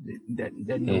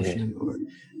 that notion, or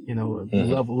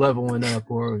leveling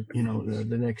up, or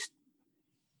the next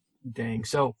thing.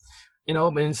 So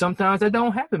and sometimes that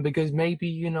don't happen because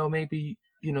maybe maybe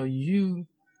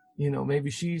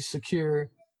she's secure,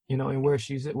 in where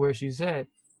she's at,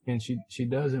 and she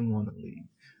doesn't want to leave.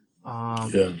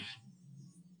 Yeah.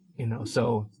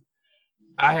 So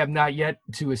I have not yet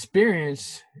to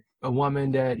experience a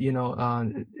woman that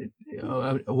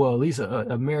well, at least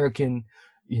a American,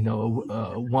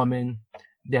 a woman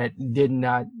that did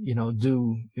not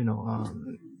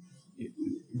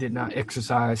did not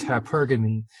exercise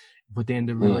hypergamy within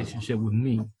the relationship with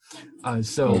me.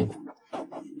 So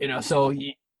so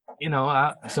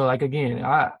like, again,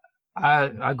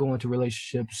 I go into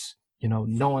relationships,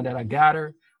 knowing that I got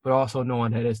her, but also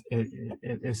knowing that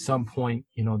at some point,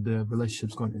 the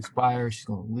relationship's going to expire, she's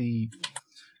going to leave,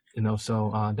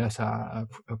 so that's how I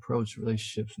approach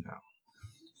relationships now.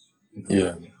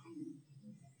 Yeah.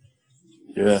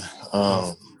 Yeah.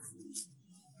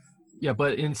 Yeah,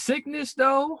 but in sickness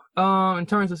though,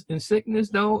 that's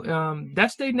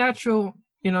their natural,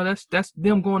 that's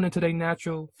them going into their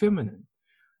natural feminine.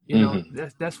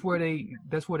 That's where they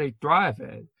thrive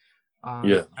at.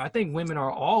 Yeah. I think women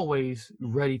are always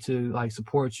ready to, like,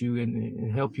 support you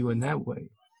and help you in that way.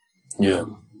 Yeah.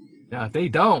 Now, if they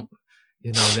don't,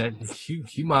 that you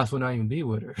might as well not even be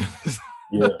with her.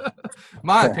 Yeah.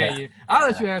 My opinion. I'll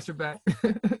let you answer back.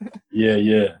 Yeah.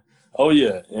 Yeah. Oh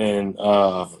yeah. And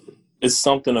it's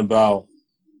something about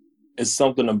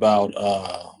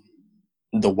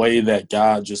the way that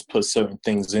God just put certain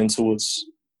things into us.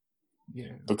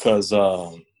 Yeah. Because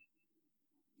the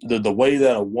way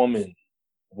that a woman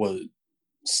would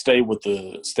stay with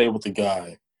the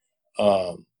guy,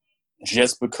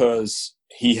 just because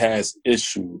he has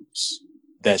issues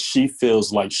that she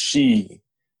feels like she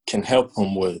can help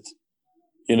him with,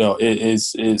 you know,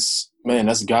 it's man,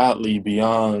 that's godly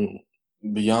beyond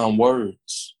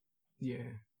words.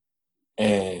 Yeah.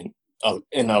 And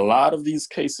in a lot of these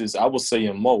cases, I would say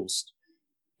in most,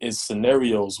 it's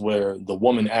scenarios where the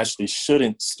woman actually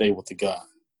shouldn't stay with the guy,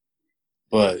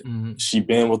 but she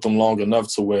been with them long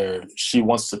enough to where she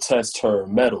wants to test her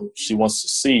mettle. She wants to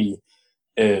see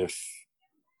if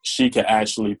she can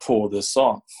actually pull this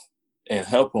off and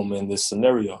help him in this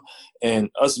scenario.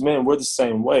 And us men, we're the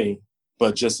same way,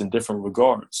 but just in different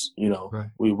regards. You know,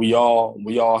 right. we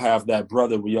all have that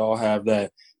brother. We all have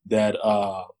that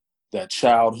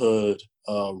childhood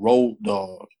road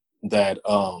dog that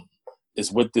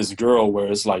is with this girl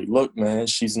where it's like, look, man,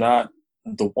 she's not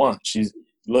the one.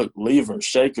 Leave her,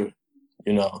 shake her,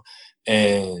 you know.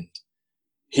 And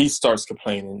he starts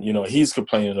complaining, you know, he's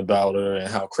complaining about her and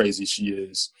how crazy she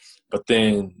is. But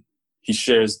then he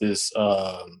shares this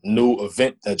new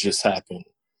event that just happened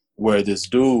where this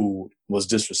dude was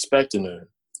disrespecting her.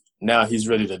 Now he's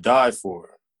ready to die for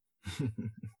her.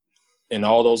 And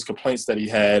all those complaints that he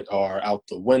had are out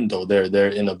the window. They're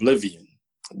in oblivion.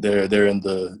 They're in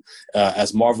the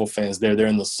as Marvel fans, they're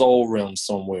in the soul realm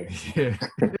somewhere. Yeah.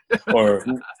 Or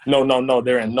no,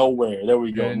 they're in nowhere. There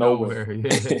we go, yeah, nowhere.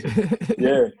 Yeah.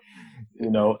 Yeah, you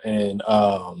know, and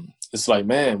it's like,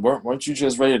 man, weren't you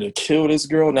just ready to kill this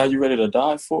girl? Now you're ready to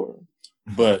die for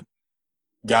her. But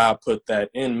God put that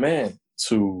in man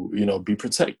to, you know, be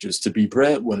protectors, to be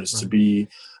breadwinners, to be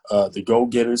the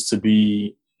go-getters, to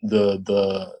be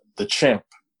the champ,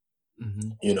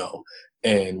 you know.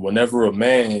 And whenever a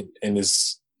man in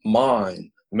his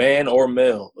mind, man or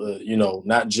male, you know,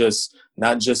 not just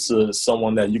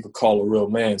someone that you could call a real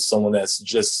man, someone that's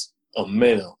just a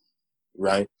male,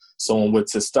 right? Someone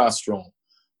with testosterone.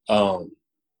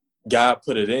 God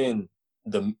put it in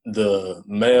the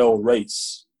male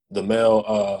race, the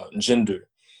male gender,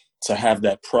 to have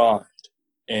that pride.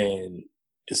 And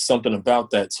it's something about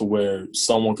that to where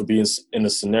someone could be in a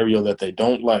scenario that they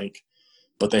don't like,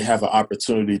 but they have an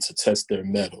opportunity to test their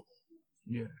mettle.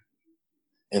 Yeah.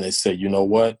 And they say, you know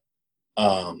what?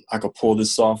 I could pull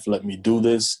this off. Let me do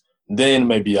this. Then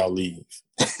maybe I'll leave.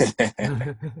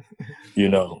 You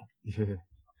know? Yeah.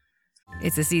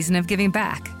 It's a season of giving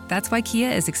back. That's why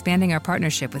Kia is expanding our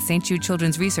partnership with St. Jude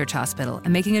Children's Research Hospital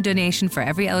and making a donation for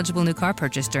every eligible new car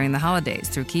purchase during the holidays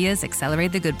through Kia's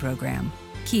Accelerate the Good program.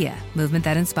 Kia, movement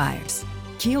that inspires.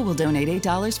 Kia will donate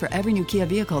 $8 for every new Kia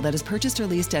vehicle that is purchased or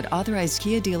leased at authorized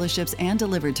Kia dealerships and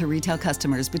delivered to retail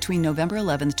customers between November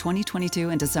 11th, 2022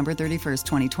 and December 31st,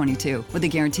 2022, with a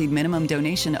guaranteed minimum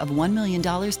donation of $1 million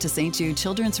to St. Jude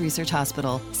Children's Research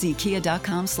Hospital. See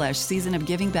kia.com/season of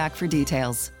giving back for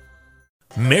details.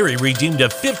 Mary redeemed a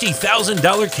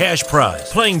 $50,000 cash prize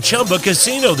playing Chumba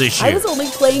Casino this year. I was only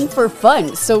playing for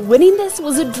fun, so winning this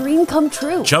was a dream come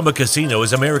true. Chumba Casino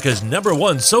is America's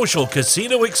 #1 social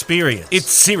casino experience. It's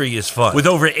serious fun. With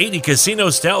over 80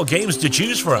 casino-style games to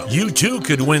choose from, you too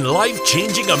could win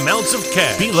life-changing amounts of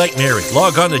cash. Be like Mary.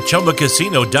 Log on to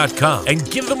ChumbaCasino.com and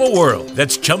give them a whirl.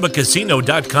 That's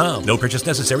ChumbaCasino.com. No purchase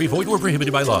necessary. Void or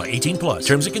prohibited by law. 18+.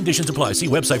 Terms and conditions apply. See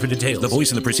website for details. The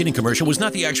voice in the preceding commercial was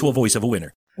not the actual voice of a winner.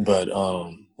 But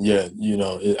yeah, you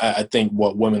know, I think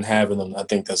what women have in them, I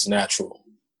think that's natural,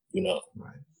 you know.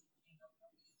 Right.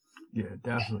 Yeah,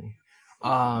 definitely.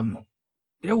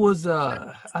 It was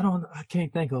I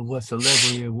can't think of what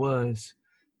celebrity it was.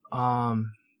 Oh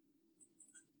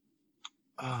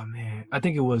man, I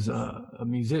think it was a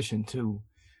musician too.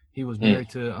 He was married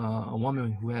to a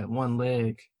woman who had one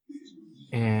leg,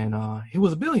 and he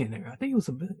was a billionaire. I think he was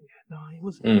a billionaire. No, he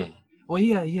wasn't. Well, he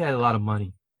had a lot of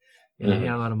money. Yeah, he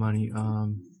had a lot of money. I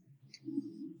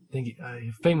think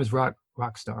famous rock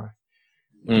star.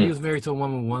 He was married to a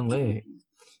woman with one leg,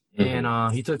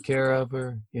 and he took care of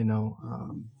her. You know,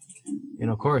 and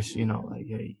of course, you know, like,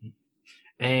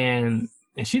 and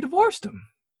she divorced him.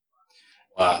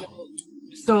 Wow.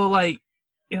 So, like,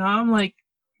 you know, I'm like,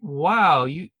 wow,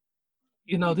 you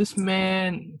know, this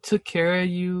man took care of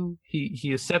you.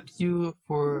 He accepted you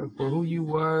for who you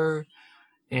were,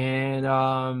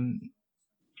 and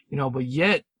you know, but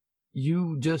yet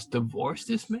you just divorced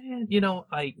this man, you know,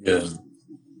 like, yeah.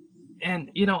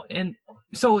 And, you know, and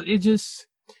so it's,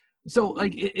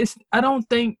 I don't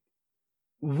think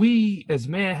we as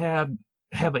men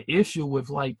have an issue with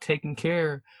like taking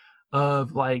care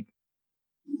of like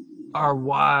our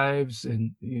wives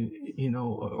and, you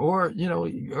know, or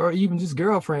even just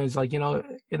girlfriends, like, you know,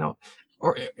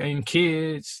 and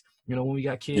kids. You know, when we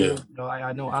got kids, you know,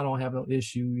 I know I don't have no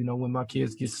issue. You know, when my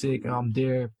kids get sick, I'm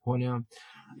there for them.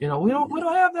 You know, we don't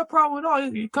have that problem at all.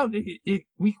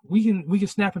 We can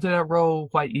snap into that role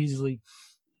quite easily.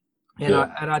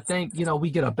 And I think, you know, we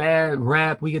get a bad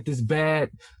rap. We get this bad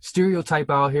stereotype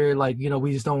out here. Like, you know,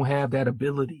 we just don't have that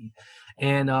ability.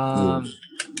 And,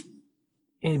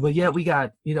 but yet we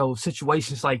got, you know,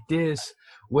 situations like this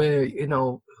where, you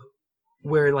know,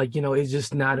 where like, you know, it's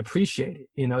just not appreciated,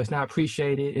 you know, it's not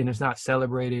appreciated and it's not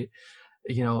celebrated,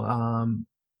 you know,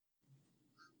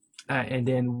 and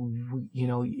then, you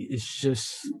know, it's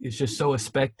just so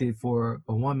expected for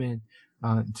a woman,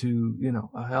 to, you know,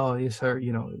 oh, it's her,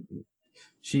 you know,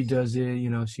 she does it, you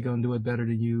know, she gonna do it better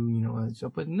than you, you know, so,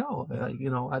 but no, you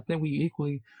know, I think we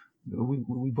equally,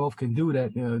 we both can do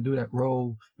that, you know, do that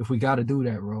role if we got to do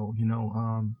that role, you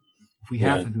know, if we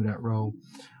have to do that role,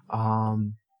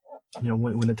 you know,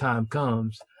 when the time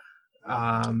comes,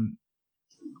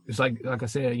 it's like I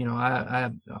said, you know,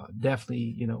 I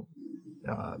definitely, you know,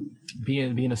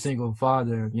 being a single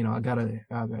father, you know, I gotta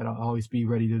always be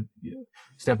ready to, you know,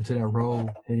 step into that role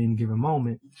at any given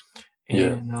moment,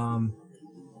 and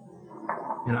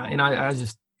I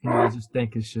just, you know, I just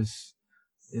think it's just,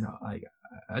 you know,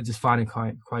 I just find it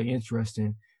quite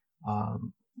interesting,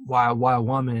 why a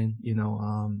woman, you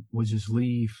know, would just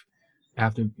leave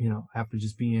after, you know, after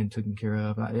just being taken care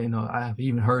of. You know, I've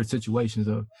even heard situations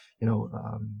of, you know,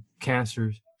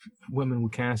 cancers, women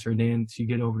with cancer, then she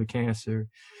get over the cancer,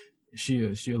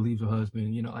 she'll leave her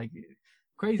husband, you know, like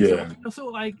crazy. So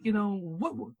like, you know,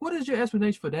 what is your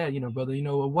explanation for that, you know, brother? You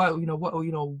know,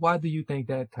 why do you think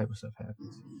that type of stuff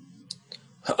happens?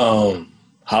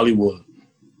 Hollywood.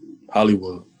 I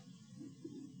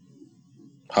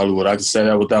can say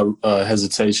that without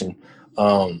hesitation.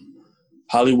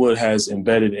 Hollywood has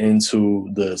embedded into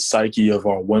the psyche of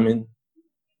our women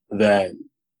that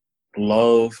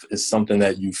love is something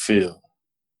that you feel.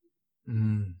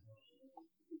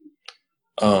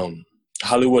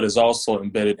 Hollywood is also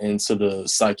embedded into the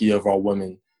psyche of our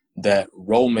women that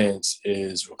romance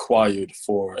is required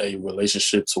for a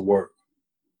relationship to work.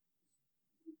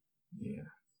 Yeah.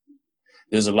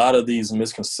 There's a lot of these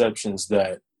misconceptions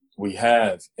that we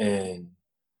have in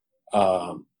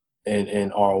our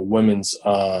women's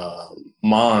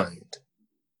mind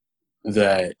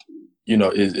that, you know,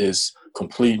 is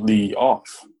completely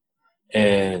off.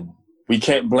 And we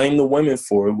can't blame the women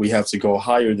for it. We have to go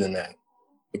higher than that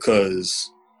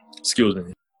because, excuse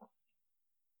me.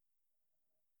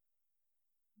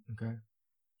 Okay.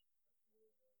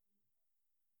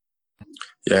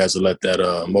 Yeah, I had to let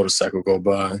that motorcycle go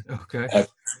by. Okay.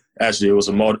 Actually, it was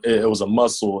a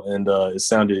muscle, and it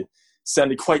sounded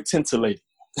quite titillating.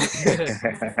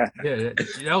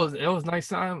 That was nice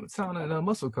sounding a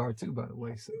muscle car too, by the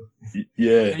way. So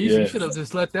you should have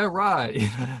just let that ride.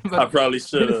 But, I probably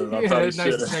should have.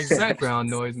 Nice background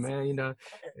noise, man. You know,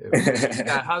 you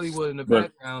got Hollywood in the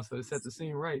background, so it set the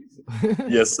scene right.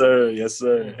 Yes, sir.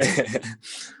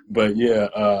 But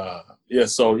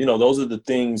so, you know, those are the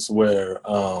things where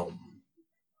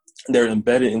they're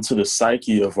embedded into the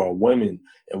psyche of our women,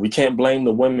 and we can't blame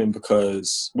the women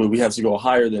because we have to go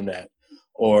higher than that,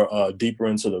 or deeper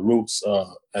into the roots,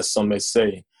 as some may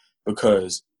say,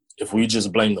 because if we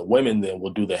just blame the women, then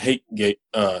we'll do the hate game.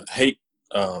 You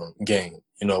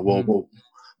know, we'll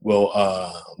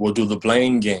do the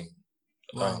blame game.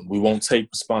 We won't take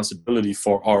responsibility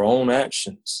for our own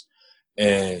actions,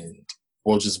 and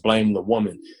we'll just blame the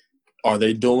woman. Are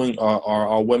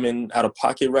our women out of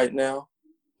pocket right now?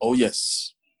 Oh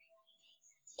yes.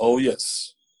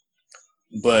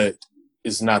 But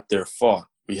it's not their fault.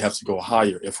 We have to go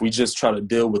higher. If we just try to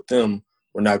deal with them,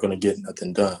 we're not going to get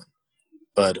nothing done.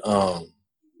 But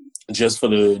just for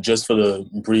the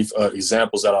brief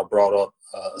examples that I brought up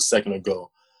a second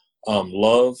ago,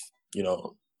 love, you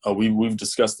know, we've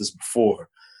discussed this before.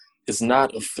 It's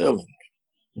not a feeling.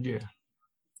 Yeah.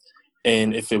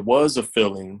 And if it was a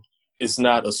feeling, it's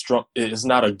not a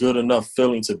good enough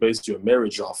feeling to base your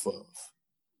marriage off of.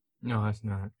 No, it's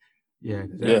not. Yeah.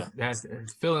 That's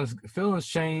feelings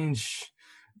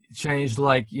change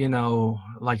like, you know,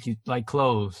 like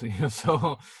clothes. You know,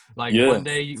 so like one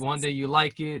day you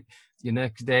like it, the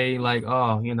next day like,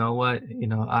 oh, you know what, you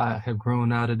know, I have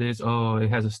grown out of this. Oh,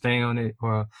 it has a stain on it,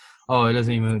 or oh, it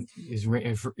doesn't even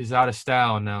is out of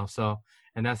style now. So,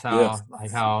 and that's how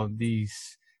like how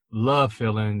these love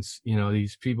feelings, you know,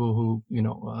 these people who, you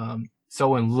know,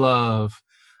 so in love,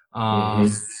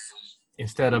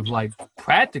 instead of like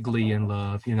practically in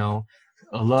love, you know,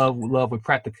 a love with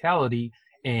practicality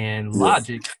and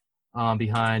logic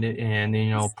behind it, and, you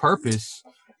know, purpose,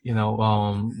 you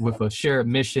know, with a shared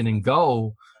mission and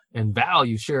goal and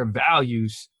shared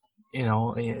values, you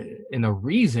know, and a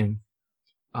reason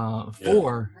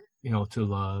for, you know, to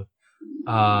love.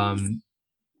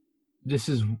 This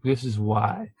is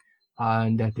why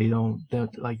and that they don't,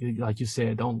 like you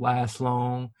said, don't last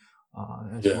long.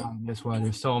 That's why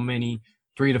there's so many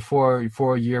 3 to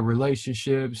 4 year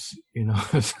relationships, you know.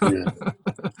 Yeah.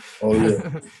 Oh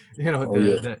yeah. You know, Oh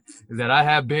yeah. that I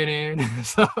have been in.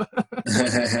 So,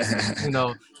 you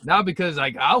know, not because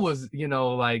like I was, you know,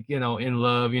 like, you know, in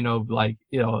love, you know, like,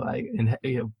 you know, like, and,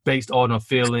 you know, based on a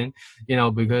feeling, you know,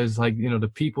 because like, you know, the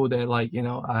people that like, you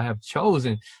know, I have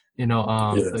chosen, you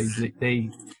know,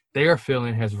 their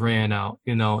feeling has ran out,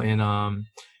 you know, and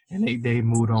they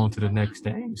moved on to the next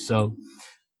thing. So,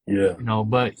 yeah. you know,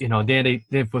 but you know, then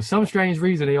for some strange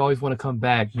reason they always want to come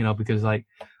back, you know, because like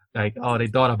oh, they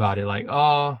thought about it, like,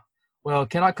 oh, well,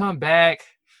 can I come back?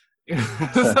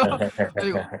 So,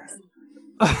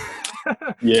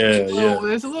 Yeah, yeah. so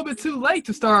it's a little bit too late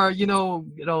to start, like you know,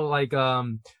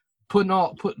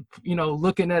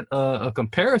 looking at a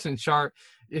comparison chart,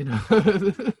 you know.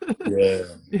 Yeah.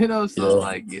 You know, so Yeah.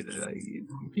 like,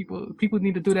 people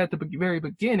need to do that at the very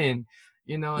beginning,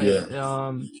 you know, Yeah.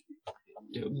 and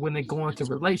when they go into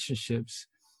relationships.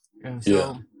 And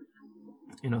Yeah. so,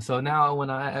 you know, so now when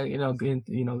I get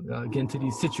into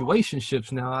these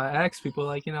situationships, now I ask people,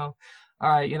 like, you know, all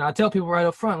right, you know, I tell people right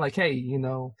up front, like, hey, you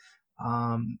know,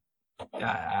 I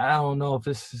don't know if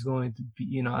this is going to be,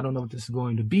 you know, I don't know what this is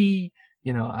going to be,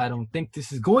 you know, I don't think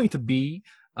this is going to be,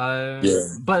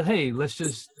 but hey, let's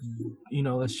just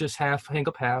hang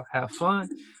up, have fun,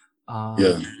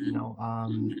 Yeah. you know,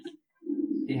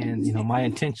 and you know, my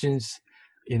intentions,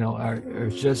 you know, are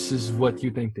just as what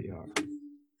you think they are,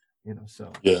 you know.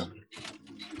 So Yeah.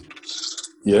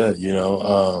 Yeah, you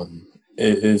know,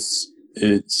 it's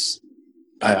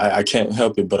I can't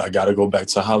help it, but I got to go back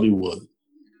to Hollywood.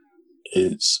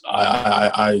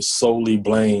 I solely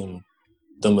blame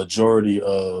the majority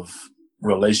of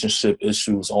relationship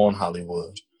issues on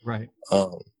Hollywood. right.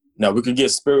 Now we could get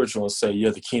spiritual and say,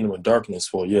 yeah, the kingdom of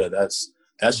darkness. Well, yeah, that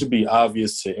should be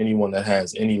obvious to anyone that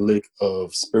has any lick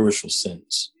of spiritual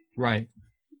sense. Right.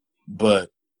 But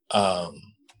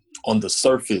on the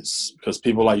surface, because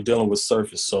people like dealing with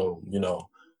surface, so, you know,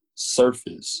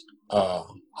 surface,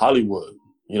 Hollywood,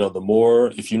 you know, the more,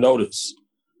 if you notice,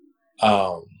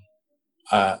 I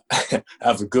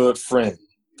have a good friend.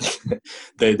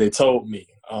 They told me,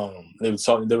 they were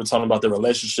talking about their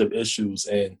relationship issues,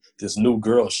 and this new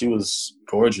girl, she was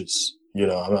gorgeous. You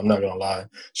know, I'm not gonna lie,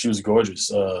 she was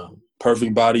gorgeous,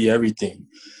 perfect body, everything.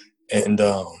 And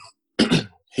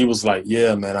he was like,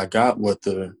 "Yeah, man, I got with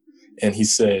her," and he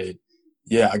said,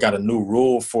 "Yeah, I got a new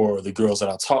rule for the girls that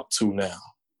I talk to now."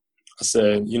 I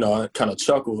said, you know, I kind of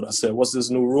chuckled. I said, "What's this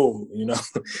new rule?" You know,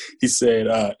 he said,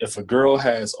 "If a girl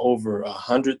has over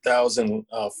 100,000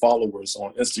 followers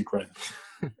on Instagram,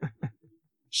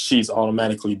 she's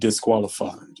automatically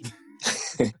disqualified."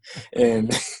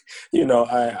 And you know,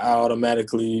 I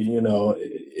automatically, you know,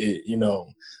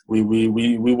 we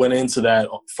went into that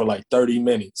for like 30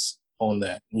 minutes on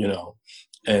that, you know,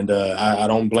 and I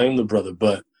don't blame the brother,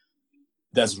 but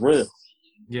that's real.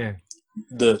 Yeah.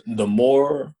 The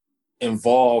more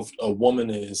involved a woman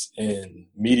is in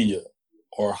media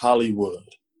or Hollywood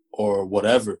or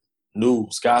whatever,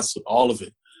 news, gossip, all of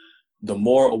it, the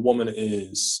more a woman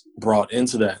is brought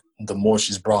into that, the more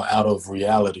she's brought out of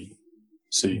reality.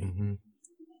 See? Mm-hmm.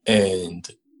 And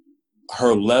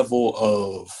her level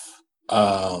of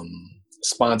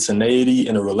spontaneity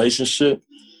in a relationship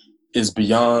is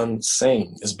beyond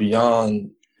sane. It's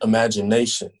beyond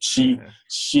imagination.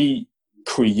 She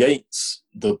creates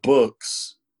the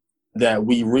books that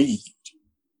we read,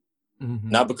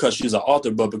 not because she's an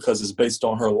author, but because it's based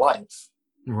on her life.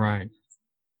 Right.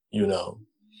 You know,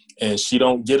 and she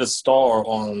don't get a star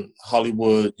on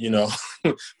Hollywood, you know,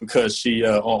 because she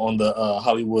on the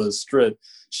Hollywood strip,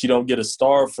 she don't get a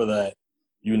star for that,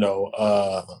 you know,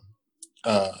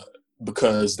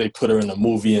 because they put her in a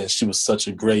movie and she was such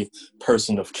a great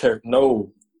person of character.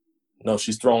 No,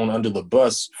 she's thrown under the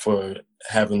bus for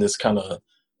having this kind of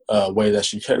way that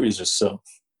she carries herself,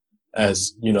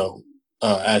 as, you know,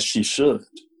 as she should.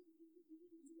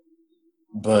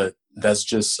 But that's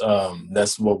just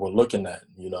that's what we're looking at.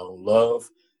 You know, love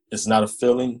is not a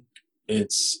feeling;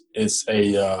 it's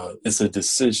a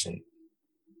decision.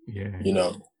 Yeah. You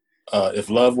know, if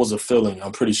love was a feeling,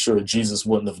 I'm pretty sure Jesus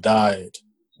wouldn't have died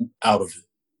out of it.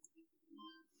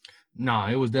 No,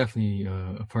 it was definitely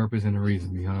a purpose and a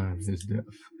reason behind his death.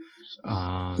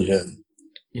 Yeah.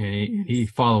 He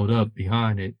followed up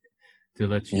behind it to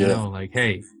let you Yeah. know, like,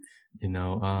 hey, you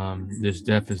know, this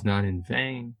death is not in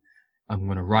vain. I'm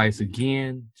going to rise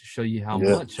again to show you how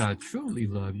much I truly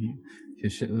love you,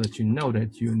 to let you know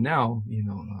that you now, you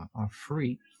know, are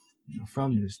free, you know,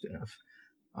 from this death.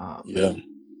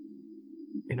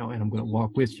 and I'm going to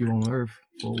walk with you on earth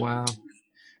for a while,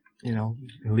 and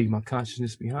leave my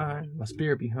consciousness behind, my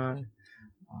spirit behind.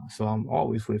 So I'm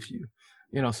always with you,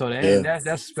 so that's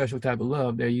a special type of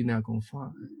love that you're not going to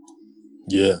find.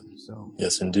 Yeah. So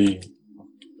yes, indeed.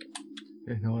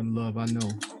 And love, I know.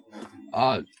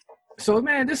 So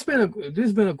man, this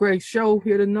has been a great show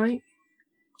here tonight.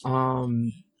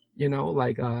 And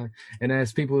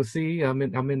as people see, I'm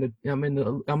in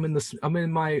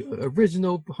my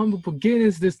original humble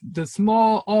beginnings. The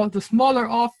smaller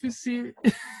office here.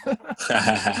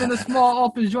 I'm in a small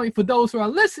office joint. For those who are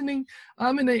listening,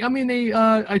 I'm in a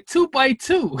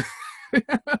 2x2,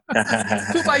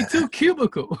 2x2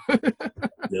 cubicle.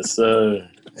 Yes, sir.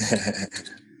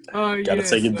 Gotta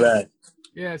take it back.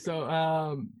 Yeah,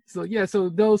 so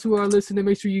those who are listening,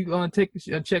 make sure you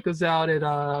check us out at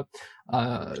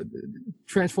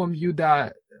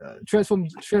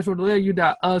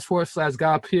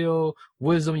transformu.us/Godpill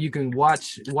Wisdom. You can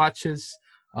watch us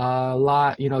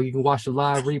live. You can watch the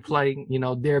live replay.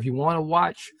 There if you want to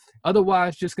watch.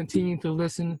 Otherwise, just continue to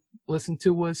listen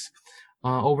to us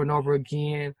over and over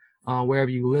again. Wherever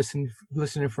you listening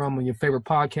from on your favorite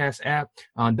podcast app.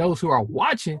 Those who are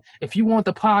watching, if you want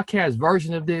the podcast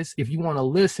version of this, if you want to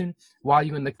listen while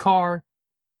you're in the car,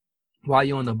 while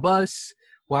you're on the bus,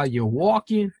 while you're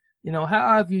walking,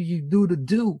 however you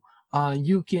do,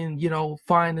 you can,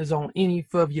 find us on any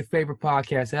of your favorite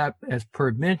podcast app, as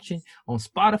per mentioned, on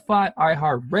Spotify,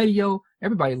 iHeartRadio.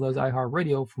 Everybody loves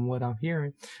iHeartRadio from what I'm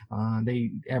hearing.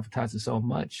 They advertise it so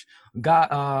much.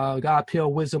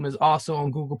 Godpill Wisdom is also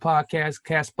on Google Podcasts,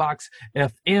 Castbox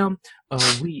FM.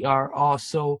 We are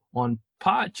also on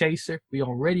Podchaser. We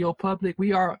on Radio Public.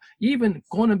 We are even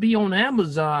going to be on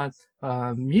Amazon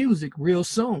Music real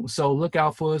soon. So look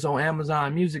out for us on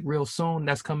Amazon Music real soon.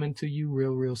 That's coming to you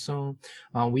real soon.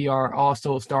 We are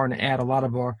also starting to add a lot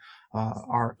of our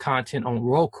content on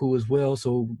Roku as well.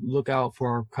 So look out for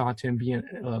our content being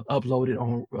uploaded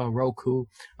on Roku.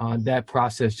 That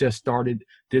process just started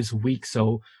this week.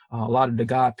 So a lot of the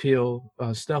Godpill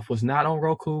stuff was not on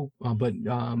Roku, but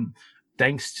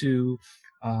thanks to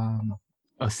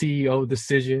a CEO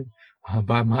decision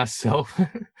by myself,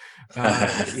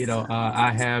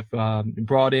 I have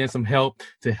brought in some help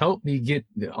to help me get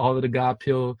all of the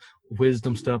Godpill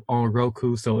Wisdom stuff on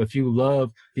Roku. So if you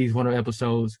love these wonderful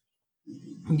episodes,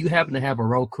 you happen to have a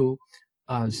Roku,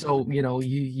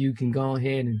 you can go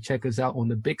ahead and check us out on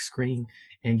the big screen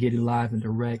and get it live and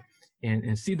direct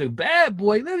and see the bad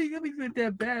boy. Let me get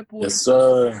that bad boy. Yes,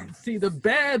 sir. See the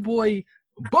bad boy.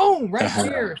 Boom, right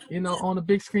here, on the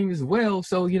big screen as well.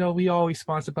 So, we always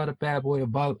sponsored by the Bad Boy,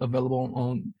 available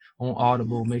on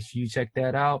Audible. Make sure you check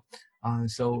that out.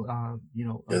 Yes.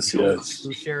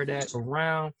 Share that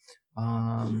around,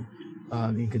 and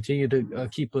continue to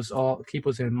keep us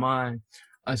in mind.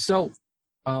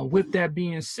 With that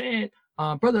being said,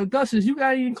 Brother Augustus, you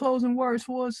got any closing words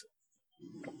for us?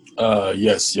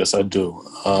 Yes, I do.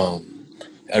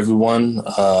 Everyone,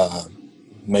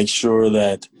 make sure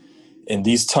that in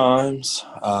these times,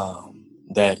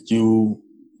 that you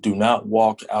do not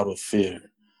walk out of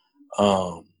fear.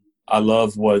 I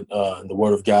love what the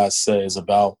Word of God says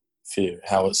about fear,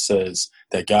 how it says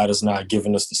that God has not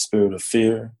given us the spirit of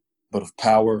fear, but of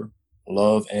power,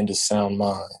 love, and a sound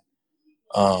mind.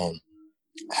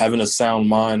 Having a sound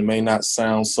mind may not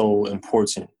sound so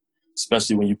important,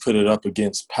 especially when you put it up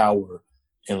against power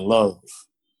and love.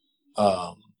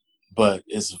 But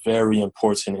it's very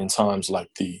important in times like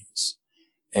these.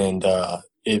 And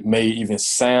it may even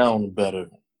sound better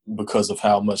because of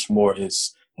how much more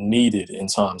is needed in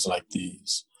times like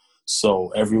these.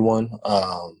 So everyone,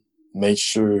 make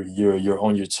sure you're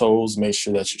on your toes. Make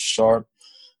sure that you're sharp.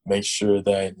 Make sure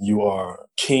that you are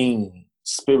keen,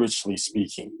 spiritually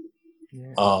speaking.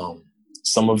 Yeah.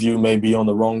 Some of you may be on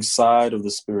the wrong side of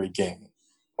the spirit game,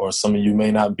 or some of you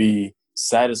may not be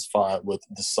satisfied with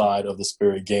the side of the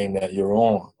spirit game that you're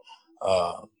on.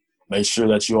 Make sure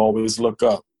that you always look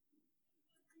up.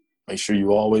 Make sure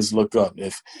you always look up.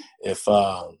 If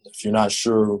you're not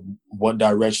sure what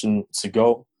direction to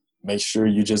go, make sure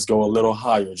you just go a little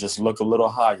higher. Just look a little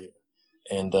higher,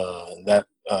 and that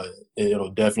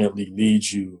it'll definitely lead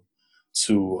you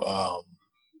to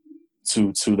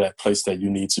that place that you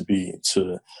need to be,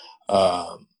 to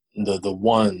the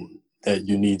one that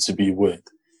you need to be with.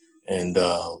 And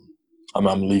I'm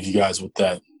gonna leave you guys with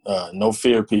that. No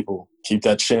fear, people. Keep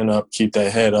that chin up. Keep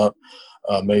that head up.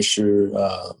 Make sure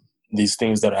these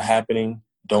things that are happening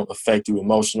don't affect you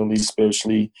emotionally,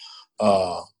 spiritually,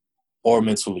 or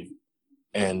mentally.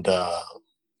 And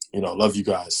love you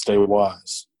guys. Stay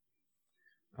wise.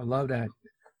 I love that.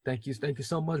 Thank you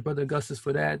so much, Brother Augustus,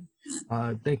 for that.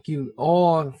 Thank you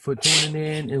all for tuning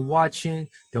in and watching.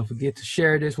 Don't forget to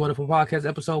share this wonderful podcast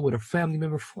episode with a family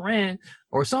member, friend,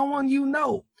 or someone you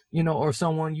know, or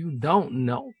someone you don't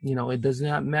know. It does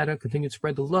not matter. Continue to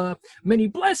spread the love. Many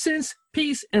blessings,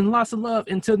 peace, and lots of love.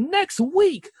 Until next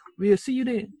week, we'll see you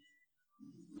then.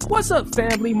 What's up,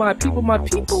 family, my people, my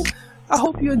people? I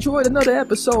hope you enjoyed another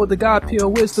episode of the God Pure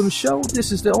Wisdom Show.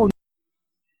 This is the only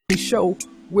show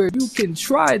where you can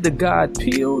try the God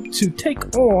Peel to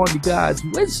take on God's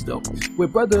wisdom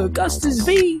with Brother Augustus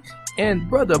V and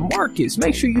Brother Marcus.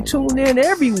 Make sure you tune in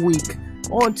every week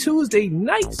on Tuesday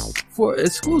nights for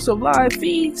exclusive live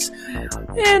feeds,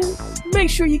 and make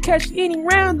sure you catch any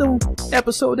random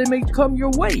episode that may come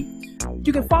your way.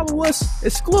 You can follow us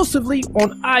exclusively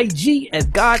on IG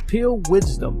at God Peel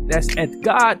Wisdom. That's at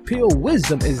God Peel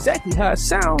Wisdom, exactly how it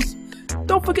sounds.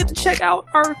 Don't forget to check out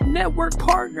our network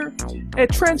partner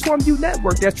at Transform U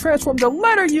Network. That's Transform the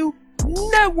letter U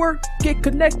Network. Get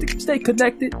connected, stay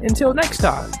connected. Until next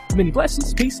time, many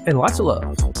blessings, peace, and lots of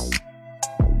love.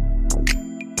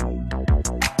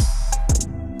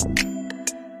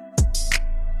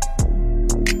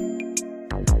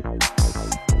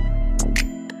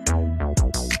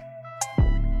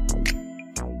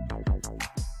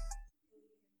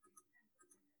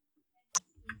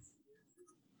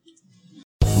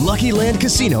 Lucky Land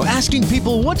Casino, asking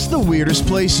people, what's the weirdest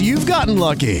place you've gotten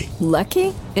lucky?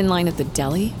 Lucky? In line at the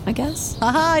deli, I guess?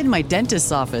 Aha, in my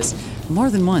dentist's office. More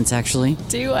than once, actually.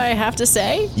 Do I have to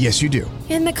say? Yes, you do.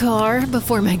 In the car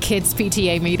before my kids'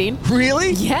 PTA meeting.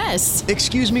 Really? Yes.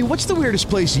 Excuse me, what's the weirdest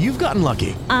place you've gotten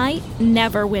lucky? I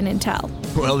never win and tell.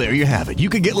 Well, there you have it. You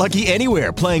can get lucky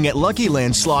anywhere, playing at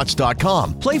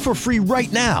LuckyLandSlots.com. Play for free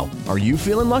right now. Are you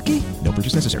feeling lucky? No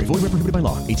purchase necessary. Void where prohibited by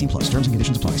law. 18+. Terms and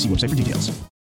conditions apply. See website for details.